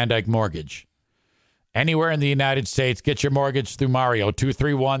team of Van Dyke Mortgage. Anywhere in the United States, get your mortgage through Mario,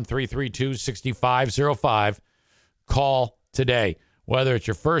 231-332-6505. Call today. Whether it's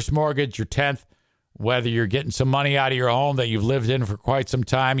your first mortgage, your 10th, whether you're getting some money out of your home that you've lived in for quite some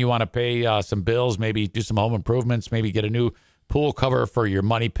time, you want to pay some bills, maybe do some home improvements, maybe get a new pool cover for your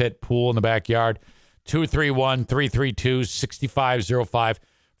money pit pool in the backyard, 231-332-6505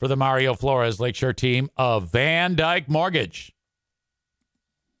 for the Mario Flores Lakeshore team of Van Dyke Mortgage.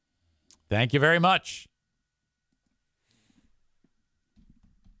 Thank you very much.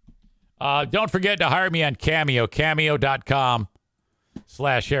 Don't forget to hire me on Cameo,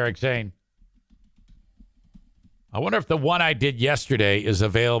 cameo.com/Eric Zane. I wonder if the one I did yesterday is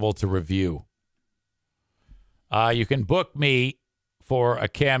available to review. You can book me for a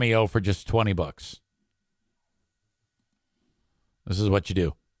Cameo for just $20. This is what you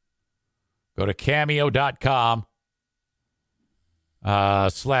do. Go to cameo.com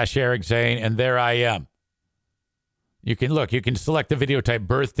 /Eric Zane, and there I am. You can select the video type: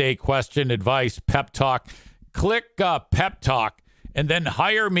 birthday, question, advice, pep talk. Click pep talk, and then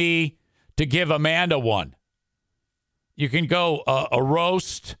hire me to give Amanda one. You can go a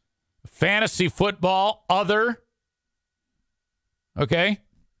roast, fantasy football, other. Okay?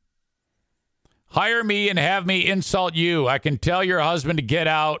 Hire me and have me insult you. I can tell your husband to get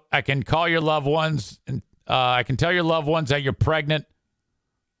out. I can call your loved ones, and I can tell your loved ones that you're pregnant.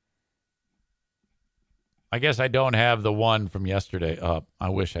 I guess I don't have the one from yesterday up. I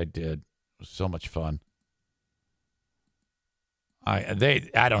wish I did. It was so much fun. I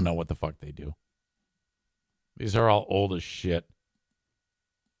don't know what the fuck they do. These are all old as shit.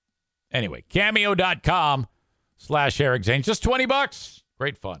 Anyway, cameo.com /Eric Zane. Just $20.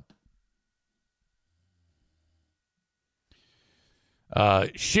 Great fun.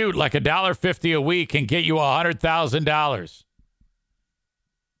 Shoot, like $1.50 a week can get you $100,000.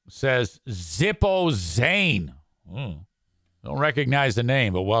 Says Zippo Zane. Don't recognize the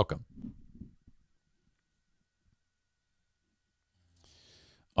name, but welcome.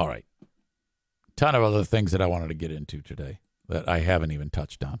 All right. Ton of other things that I wanted to get into today that I haven't even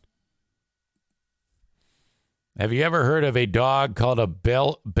touched on. Have you ever heard of a dog called a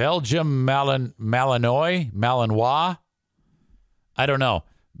Belgium Malinois? I don't know.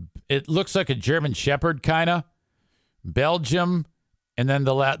 It looks like a German Shepherd, kind of. Belgium, and then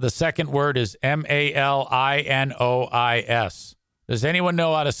the second word is Malinois. Does anyone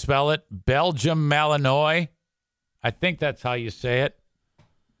know how to spell it? Belgium Malinois? I think that's how you say it.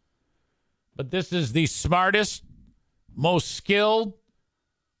 But this is the smartest, most skilled,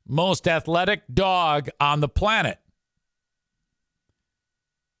 most athletic dog on the planet.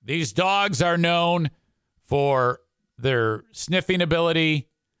 These dogs are known for their sniffing ability,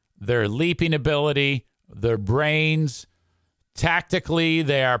 their leaping ability, their brains. Tactically,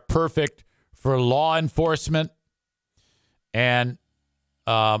 they are perfect for law enforcement. And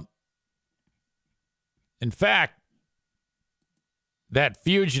in fact, that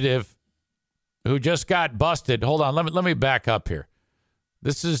fugitive who just got busted. Hold on, let me back up here.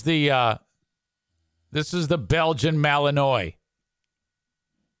 This is the Belgian Malinois.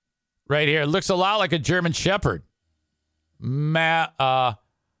 Right here. It looks a lot like a German Shepherd. Malinois.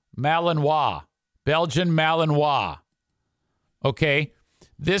 Belgian Malinois. Okay.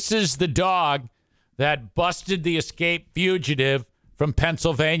 This is the dog that busted the escaped fugitive from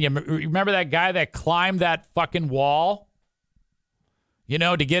Pennsylvania. Remember that guy that climbed that fucking wall? You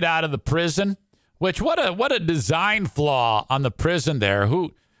know, to get out of the prison? Which, what a design flaw on the prison there.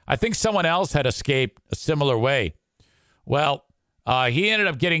 Who, I think someone else had escaped a similar way. Well, he ended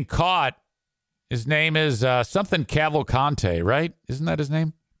up getting caught His name is something Cavalcante, right? Isn't that his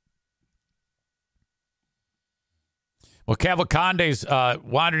name? Well, Cavalcante's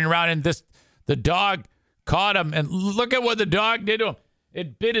wandering around, and the dog caught him, and look at what the dog did to him.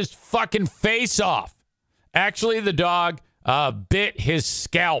 It bit his fucking face off. Actually, the dog bit his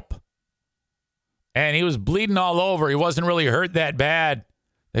scalp, and he was bleeding all over. He wasn't really hurt that bad.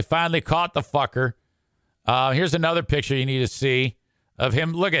 They finally caught the fucker. Here's another picture you need to see of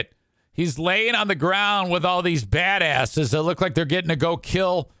him. Look at, he's laying on the ground with all these badasses that look like they're getting to go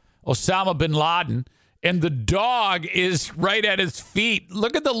kill Osama bin Laden. And the dog is right at his feet.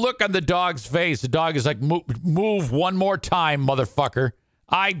 Look at the look on the dog's face. The dog is like, move one more time, motherfucker.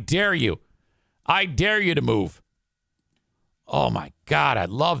 I dare you. I dare you to move. Oh, my God. I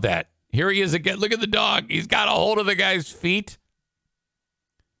love that. Here he is again. Look at the dog. He's got a hold of the guy's feet.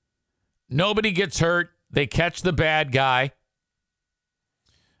 Nobody gets hurt. They catch the bad guy.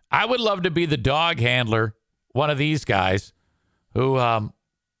 I would love to be the dog handler, one of these guys who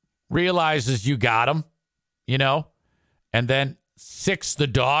realizes you got him, you know, and then sicks the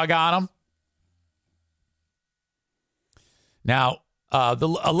dog on him. Now, a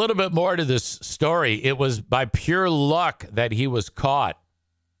little bit more to this story. It was by pure luck that he was caught.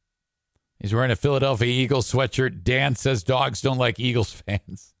 He's wearing a Philadelphia Eagles sweatshirt. Dan says dogs don't like Eagles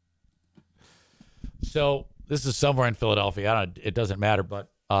fans. So this is somewhere in Philadelphia. It doesn't matter, but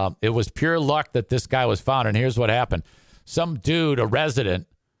it was pure luck that this guy was found. And here's what happened. Some dude, a resident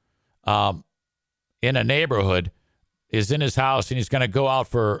in a neighborhood, is in his house, and he's going to go out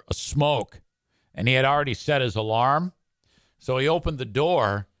for a smoke. And he had already set his alarm. So he opened the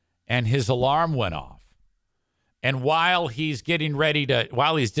door, and his alarm went off. And while he's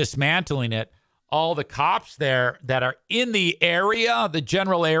dismantling it, all the cops there that are in the area, the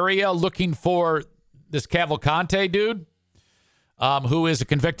general area, looking for this Cavalcante dude, who is a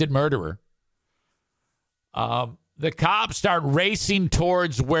convicted murderer, the cops start racing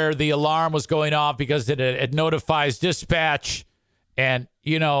towards where the alarm was going off because it notifies dispatch. And,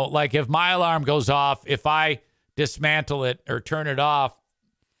 you know, like if my alarm goes off, if I dismantle it or turn it off,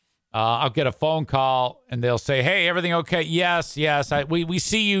 I'll get a phone call and they'll say, hey, everything okay? Yes. We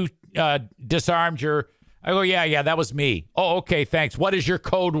see you disarmed your. I go, yeah, that was me. Oh, okay, thanks. What is your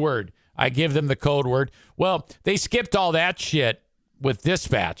code word? I give them the code word. Well, they skipped all that shit with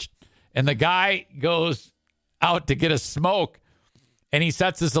dispatch. And the guy goes out to get a smoke and he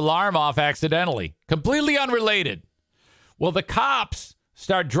sets his alarm off accidentally. Completely unrelated. Well, the cops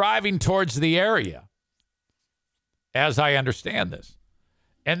start driving towards the area, as I understand this.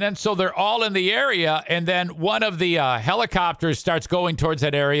 And then so they're all in the area, and then one of the helicopters starts going towards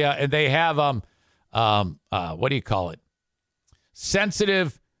that area, and they have what do you call it?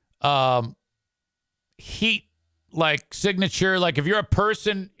 Sensitive heat like signature. Like if you're a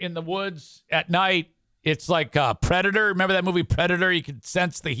person in the woods at night, it's like Predator. Remember that movie Predator? You can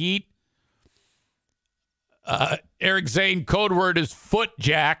sense the heat. Eric Zane code word is foot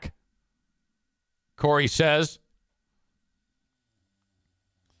jack. Corey says.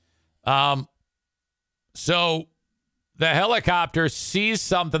 So the helicopter sees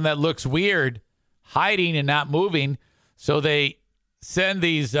something that looks weird, hiding and not moving. So they send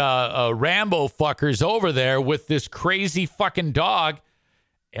these Rambo fuckers over there with this crazy fucking dog.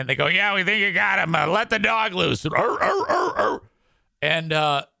 And they go, yeah, we think you got him. Let the dog loose. And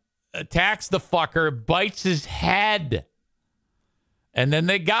attacks the fucker, bites his head. And then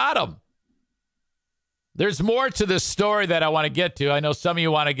they got him. There's more to this story that I want to get to. I know some of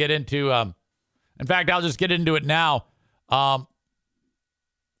you want to get into. In fact, I'll just get into it now.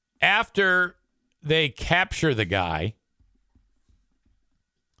 After they capture the guy,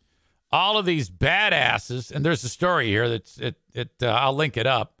 all of these badasses, and there's a story here I'll link it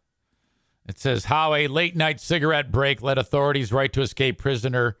up. It says how a late night cigarette break led authorities right to escape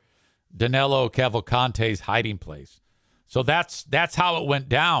prisoner Danilo Cavalcante's hiding place. So that's how it went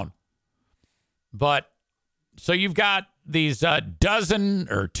down. But so you've got these dozen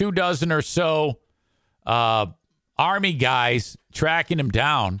or 2 dozen or so army guys tracking him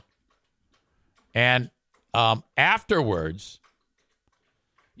down. And afterwards,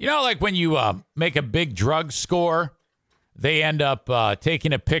 you know, like when you make a big drug score, they end up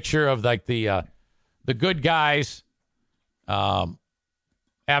taking a picture of like the good guys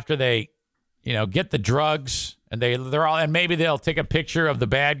after they, you know, get the drugs, and they're all, and maybe they'll take a picture of the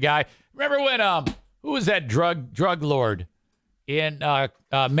bad guy. Remember when who was that drug lord in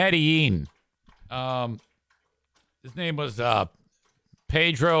Medellin? His name was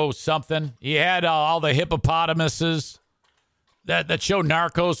Pedro something. He had all the hippopotamuses. That show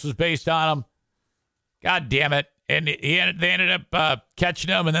Narcos was based on him. God damn it. And they ended up catching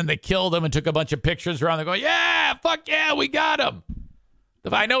him, and then they killed him and took a bunch of pictures around. They go, yeah, fuck yeah, we got him.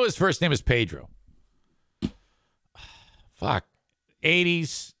 I know his first name is Pedro. Fuck.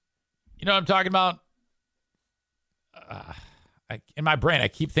 80s. You know what I'm talking about? In my brain, I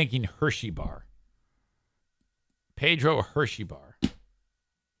keep thinking Hershey bar. Pedro Hershey bar.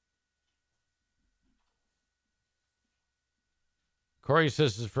 Corey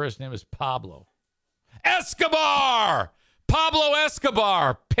says his first name is Pablo. Escobar! Pablo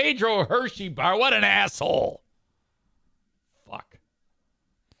Escobar. Pedro Hershey bar. What an asshole. Fuck.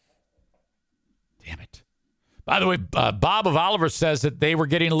 Damn it. By the way, Bob of Oliver says that this was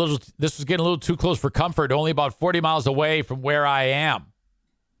getting a little too close for comfort, only about 40 miles away from where I am.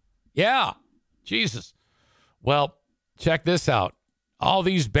 Yeah. Jesus. Well, check this out. All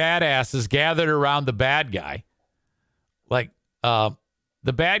these badasses gathered around the bad guy. Like, the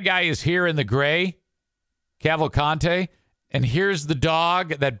bad guy is here in the gray, Cavalcante, and here's the dog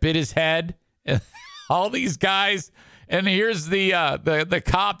that bit his head. And all these guys, and here's the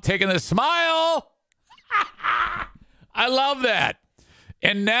cop taking the smile. I love that.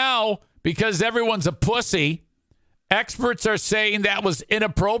 And now, because everyone's a pussy, experts are saying that was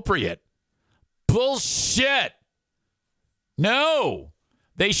inappropriate. Bullshit. No.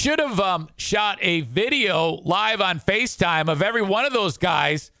 They should have shot a video live on FaceTime of every one of those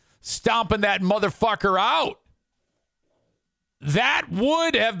guys stomping that motherfucker out. That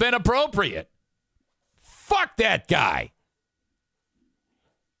would have been appropriate. Fuck that guy.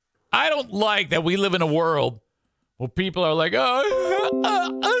 I don't like that we live in a world where people are like,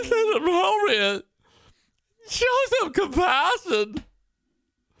 I said appropriate. Show some compassion.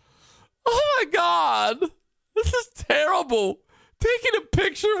 Oh my God. This is terrible. Taking a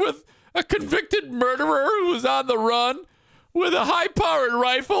picture with a convicted murderer who was on the run with a high-powered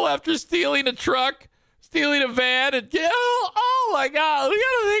rifle after stealing a truck, stealing a van, and oh my God, we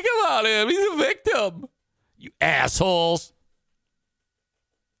gotta think about him. He's a victim. You assholes.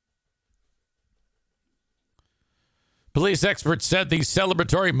 Police experts said the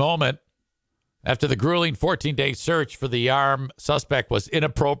celebratory moment after the grueling 14-day search for the armed suspect was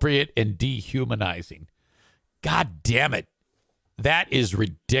inappropriate and dehumanizing. God damn it. That is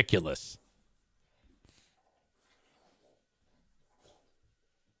ridiculous.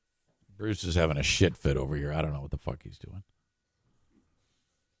 Bruce is having a shit fit over here. I don't know what the fuck he's doing.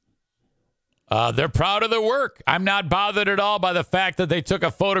 They're proud of their work. I'm not bothered at all by the fact that they took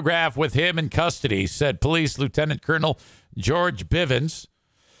a photograph with him in custody, said Police Lieutenant Colonel George Bivens,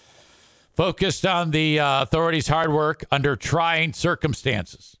 focused on the authorities' hard work under trying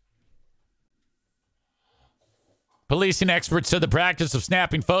circumstances. Policing experts said the practice of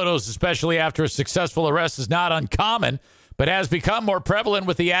snapping photos, especially after a successful arrest, is not uncommon, but has become more prevalent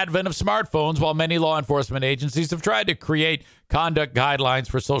with the advent of smartphones, while many law enforcement agencies have tried to create conduct guidelines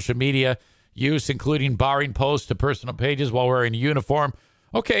for social media use, including barring posts to personal pages while wearing a uniform.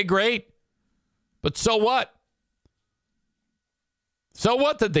 Okay, great. But so what? So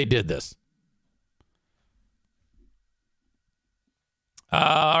what that they did this?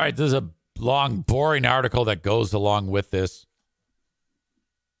 All right, this is a long, boring article that goes along with this.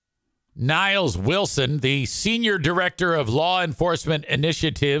 Niles Wilson, the Senior Director of Law Enforcement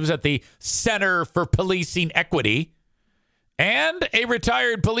Initiatives at the Center for Policing Equity, and a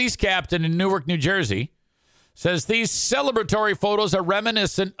retired police captain in Newark, New Jersey, says these celebratory photos are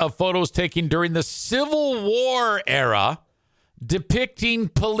reminiscent of photos taken during the Civil War era, depicting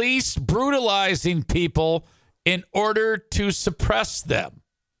police brutalizing people in order to suppress them.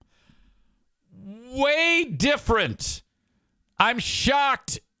 Way different. I'm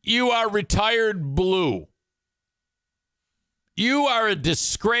shocked you are retired blue. You are a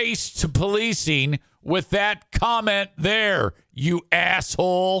disgrace to policing with that comment there, you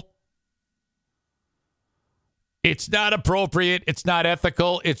asshole. It's not appropriate. It's not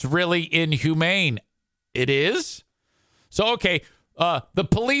ethical. It's really inhumane. It is? So, okay, the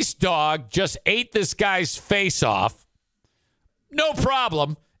police dog just ate this guy's face off. No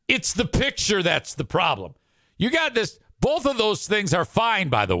problem. It's the picture that's the problem. You got this. Both of those things are fine,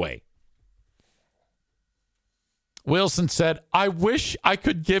 by the way. Wilson said, I wish I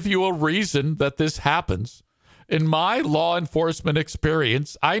could give you a reason that this happens. In my law enforcement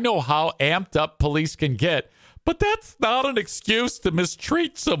experience, I know how amped up police can get, but that's not an excuse to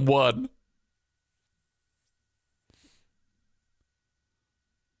mistreat someone.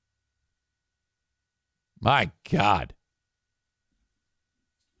 My God.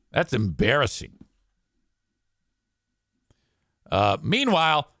 That's embarrassing.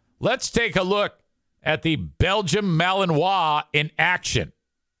 Meanwhile, let's take a look at the Belgium Malinois in action.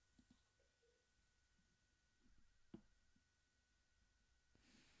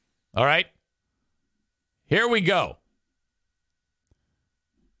 All right? Here we go.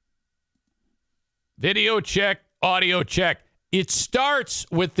 Video check, audio check. It starts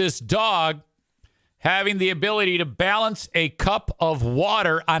with this dog having the ability to balance a cup of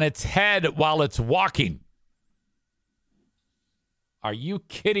water on its head while it's walking. Are you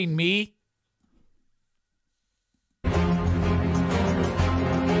kidding me?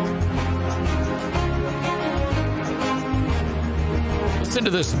 Listen to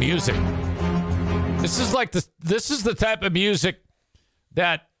this music. This is like this is the type of music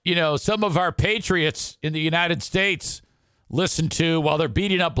that, you know, some of our patriots in the United States listen to while they're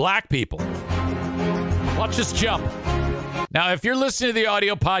beating up black people. Watch this jump. Now, if you're listening to the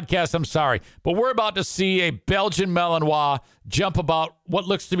audio podcast, I'm sorry, but we're about to see a Belgian Malinois jump about what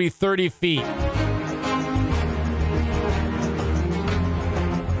looks to be 30 feet. Look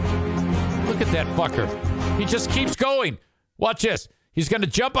at that fucker. He just keeps going. Watch this. He's going to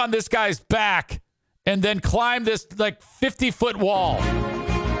jump on this guy's back and then climb this like 50-foot wall.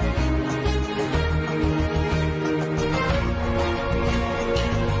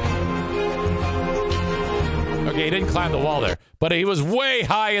 Okay, he didn't climb the wall there, but he was way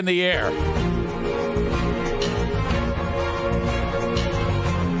high in the air.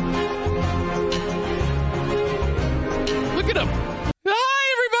 Look at him.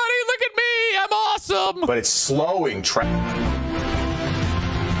 Hi, everybody. Look at me. I'm awesome. But it's slowing traffic.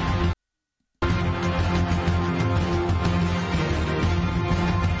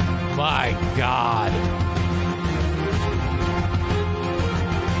 My God.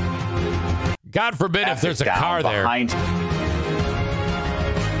 God forbid if there's a car there. I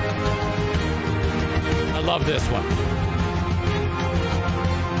love this one.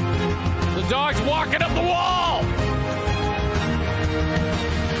 The dog's walking up the wall.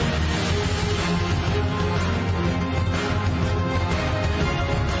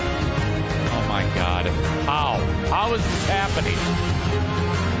 Oh my God. How? How is this happening?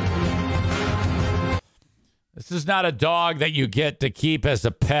 This is not a dog that you get to keep as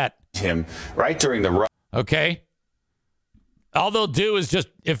a pet. Him right during the run. Okay. All they'll do is just,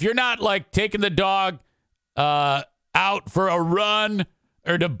 if you're not like taking the dog out for a run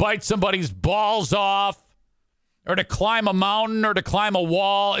or to bite somebody's balls off or to climb a mountain or to climb a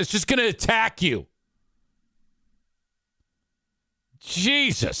wall, it's just going to attack you.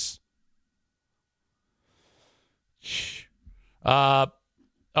 Jesus. All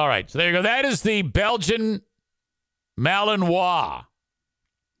right. So there you go. That is the Belgian Malinois.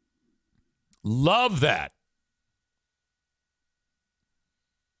 Love that.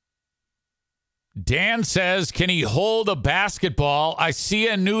 Dan says, can he hold a basketball? I see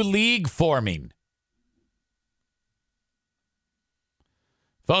a new league forming.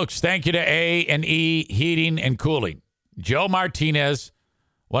 Folks, thank you to A&E Heating and Cooling. Joe Martinez,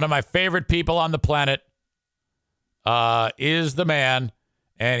 one of my favorite people on the planet, is the man,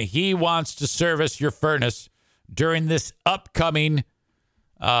 and he wants to service your furnace during this upcoming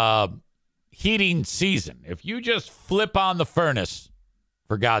heating season. If you just flip on the furnace,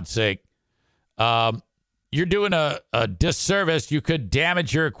 for God's sake, you're doing a disservice. You could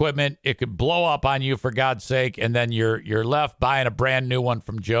damage your equipment. It could blow up on you, for God's sake, and then you're left buying a brand new one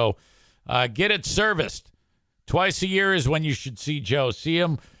from Joe. Get it serviced. Twice a year is when you should see Joe. See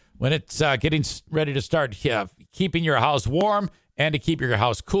him when it's getting ready to start keeping your house warm and to keep your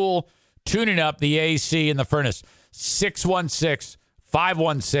house cool. Tuning up the AC in the furnace.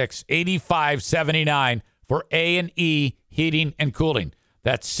 616-516-8579 for A&E Heating and Cooling.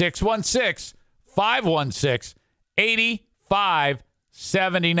 That's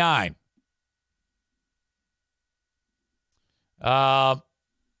 616-516-8579.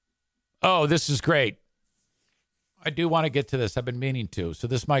 Oh, this is great. I do want to get to this. I've been meaning to, so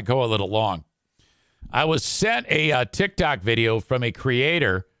this might go a little long. I was sent a TikTok video from a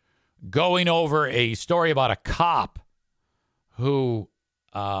creator going over a story about a cop who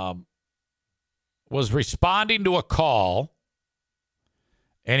was responding to a call,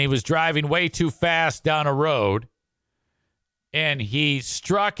 and he was driving way too fast down a road, and he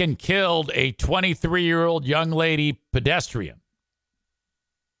struck and killed a 23-year-old young lady pedestrian.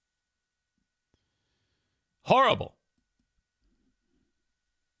 Horrible.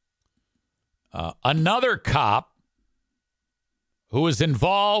 Another cop who was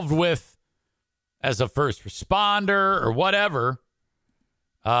involved with, as a first responder or whatever,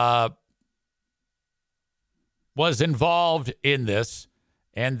 was involved in this.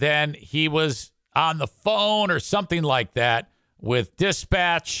 And then he was on the phone or something like that with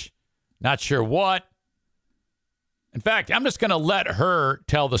dispatch, not sure what. In fact, I'm just going to let her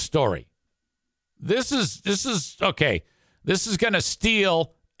tell the story. This is okay. This is going to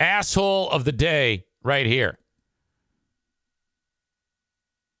steal asshole of the day right here.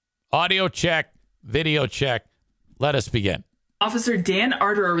 Audio check, video check. Let us begin. Officer Dan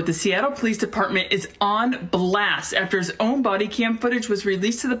Arterer with the Seattle Police Department is on blast after his own body cam footage was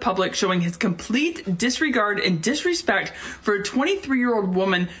released to the public showing his complete disregard and disrespect for a 23-year-old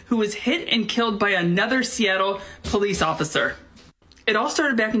woman who was hit and killed by another Seattle police officer. It all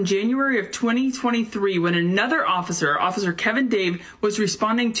started back in January of 2023 when another officer, Officer Kevin Dave, was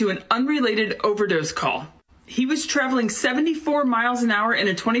responding to an unrelated overdose call. He was traveling 74 miles an hour in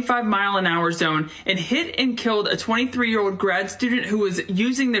a 25-mile-an-hour zone and hit and killed a 23-year-old grad student who was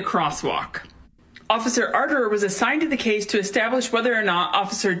using the crosswalk. Officer Arterer was assigned to the case to establish whether or not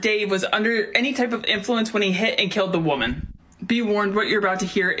Officer Dave was under any type of influence when he hit and killed the woman. Be warned, what you're about to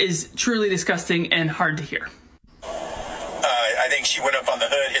hear is truly disgusting and hard to hear. I think she went up on the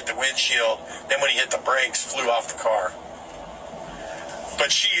hood, hit the windshield, then when he hit the brakes, flew off the car.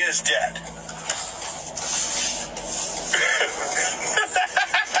 But she is dead.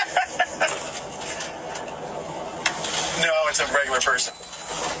 No, it's a regular person.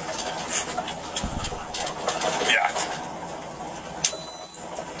 Yeah.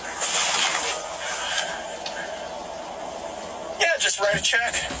 Yeah, just write a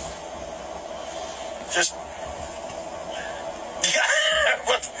check. Just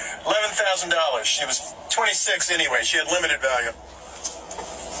 $11,000. She was 26 anyway. She had limited value.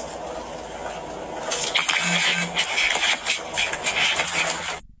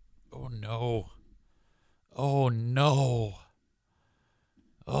 Oh, no. Oh, no.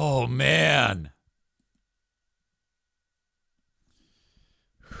 Oh, man.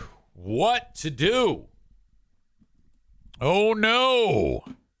 What to do? Oh, no.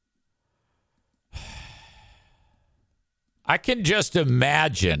 I can just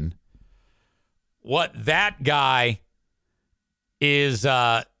imagine what that guy is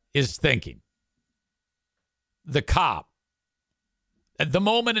thinking. The cop. At the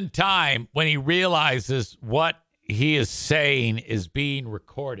moment in time when he realizes what he is saying is being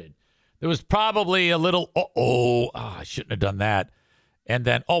recorded, there was probably a little, I shouldn't have done that. And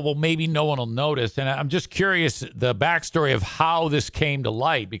then, well, maybe no one will notice. And I'm just curious the backstory of how this came to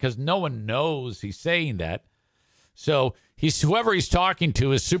light, because no one knows he's saying that. So whoever he's talking to,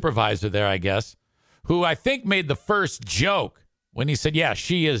 his supervisor there, I guess, who I think made the first joke when he said, yeah,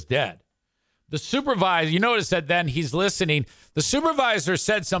 she is dead. The supervisor, you notice that then he's listening. The supervisor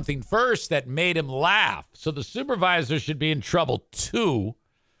said something first that made him laugh. So the supervisor should be in trouble too.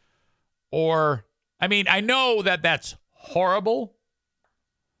 Or, I mean, I know that that's horrible,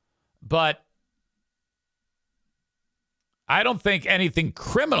 but I don't think anything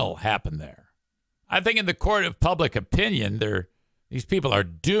criminal happened there. I think in the court of public opinion, these people are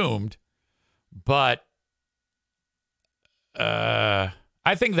doomed, but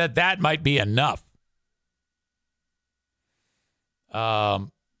I think that might be enough. I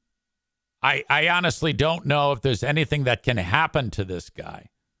honestly don't know if there's anything that can happen to this guy.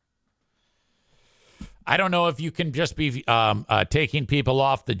 I don't know if you can just be taking people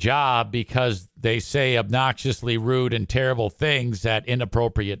off the job because they say obnoxiously rude and terrible things at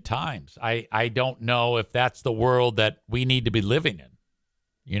inappropriate times. I don't know if that's the world that we need to be living in.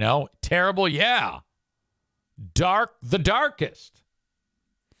 You know, terrible, yeah. Dark, the darkest.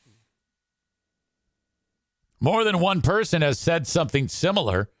 More than one person has said something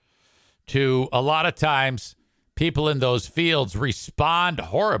similar to a lot of times people in those fields respond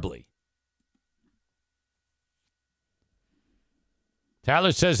horribly.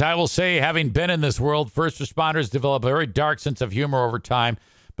 Tyler says, I will say, having been in this world, first responders develop a very dark sense of humor over time,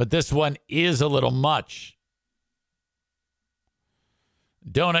 but this one is a little much.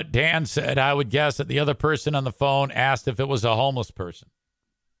 Donut Dan said, I would guess that the other person on the phone asked if it was a homeless person.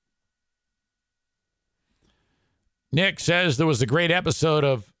 Nick says there was a great episode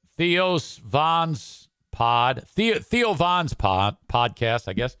of Theo Vaughn's podcast,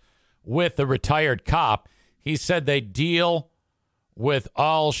 I guess, with a retired cop. He said they deal with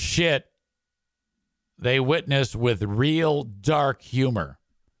all shit they witness with real dark humor.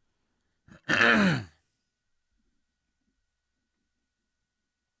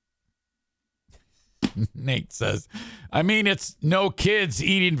 Nate says, I mean, it's no kids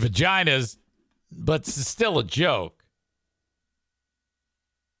eating vaginas, but it's still a joke.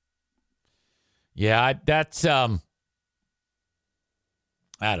 Yeah, that's, I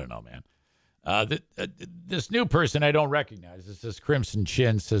don't know, man. This new person I don't recognize, this is Crimson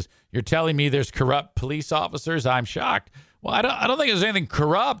Chin, says, you're telling me there's corrupt police officers? I'm shocked. Well, I don't think there's anything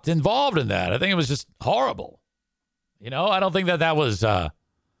corrupt involved in that. I think it was just horrible. You know, I don't think that was,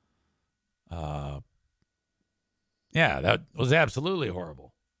 yeah, that was absolutely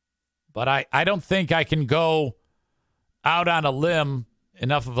horrible. But I don't think I can go out on a limb,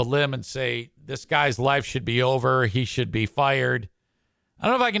 enough of a limb, and say this guy's life should be over. He should be fired. I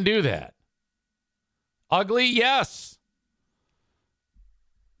don't know if I can do that. Ugly? Yes.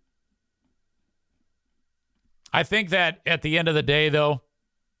 I think that at the end of the day, though,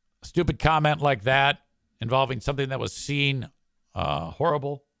 a stupid comment like that involving something that was seen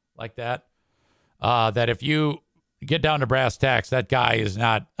horrible like that, that if you get down to brass tacks, that guy is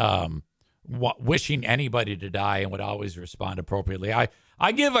not wishing anybody to die and would always respond appropriately.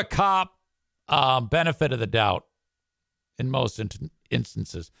 I give a cop benefit of the doubt in most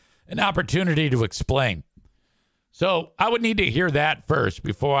instances, an opportunity to explain. So I would need to hear that first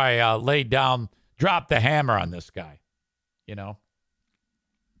before I drop the hammer on this guy, you know.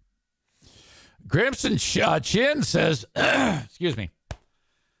 Grimson Chin says, excuse me,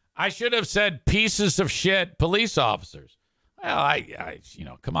 I should have said pieces of shit police officers. Well, I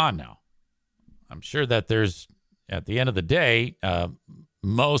come on now. I'm sure that there's, at the end of the day,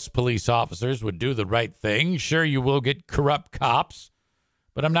 most police officers would do the right thing. Sure, you will get corrupt cops,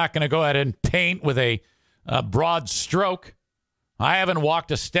 but I'm not going to go ahead and paint with a broad stroke. I haven't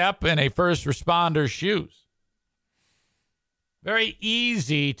walked a step in a first responder's shoes. Very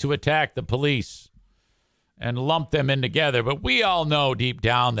easy to attack the police and lump them in together, but we all know deep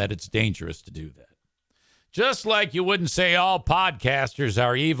down that it's dangerous to do that. Just like you wouldn't say all podcasters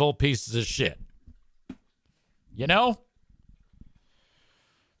are evil pieces of shit. You know?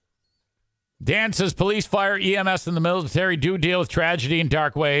 Dan says police, fire, EMS, and the military do deal with tragedy in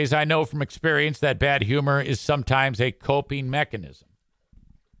dark ways. I know from experience that bad humor is sometimes a coping mechanism.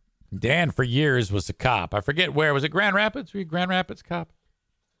 Dan, for years, was a cop. I forget where. Was it Grand Rapids? Were you a Grand Rapids cop?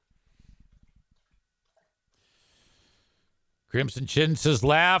 Crimson Chin says,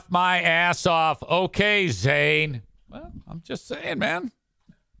 laugh my ass off. Okay, Zane. Well, I'm just saying, man.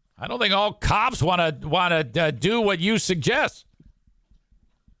 I don't think all cops want to do what you suggest.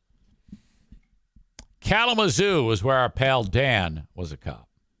 Kalamazoo was where our pal Dan was a cop.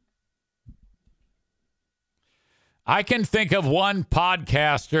 I can think of one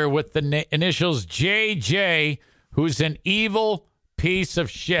podcaster with the initials JJ who's an evil piece of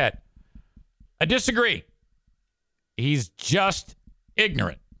shit. I disagree. He's just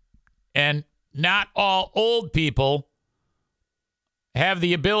ignorant. And not all old people have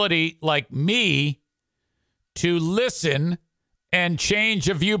the ability, like me, to listen and change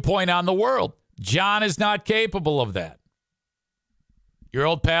a viewpoint on the world. John is not capable of that. Your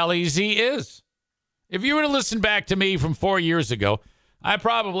old pal EZ is. If you were to listen back to me from 4 years ago, I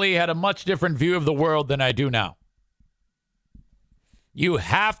probably had a much different view of the world than I do now. You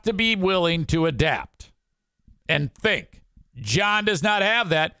have to be willing to adapt and think. John does not have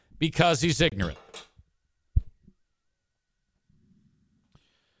that because he's ignorant.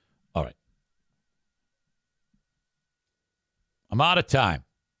 All right. I'm out of time.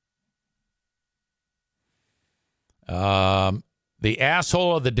 The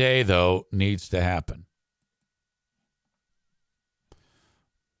asshole of the day, though, needs to happen.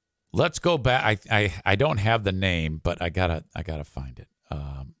 Let's go back. I don't have the name, but I gotta find it.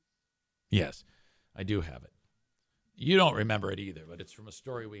 Yes, I do have it. You don't remember it either, but it's from a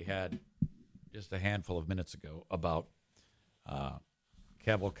story we had just a handful of minutes ago about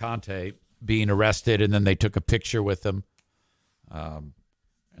Cavalcante being arrested, and then they took a picture with him. And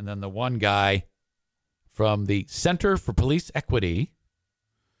then the one guy from the Center for Police Equity,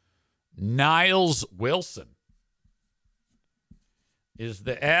 Niles Wilson, is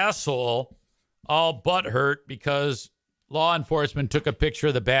the asshole all butthurt because law enforcement took a picture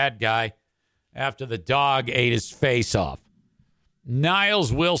of the bad guy after the dog ate his face off.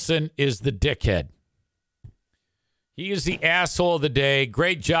 Niles Wilson is the dickhead. He is the asshole of the day.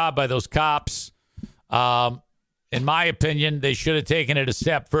 Great job by those cops. In my opinion, they should have taken it a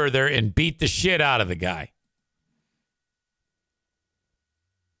step further and beat the shit out of the guy.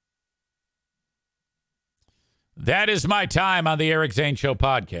 That is my time on the Eric Zane Show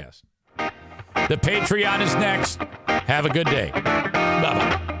podcast. The Patreon is next. Have a good day.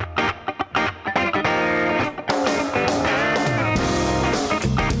 Bye-bye.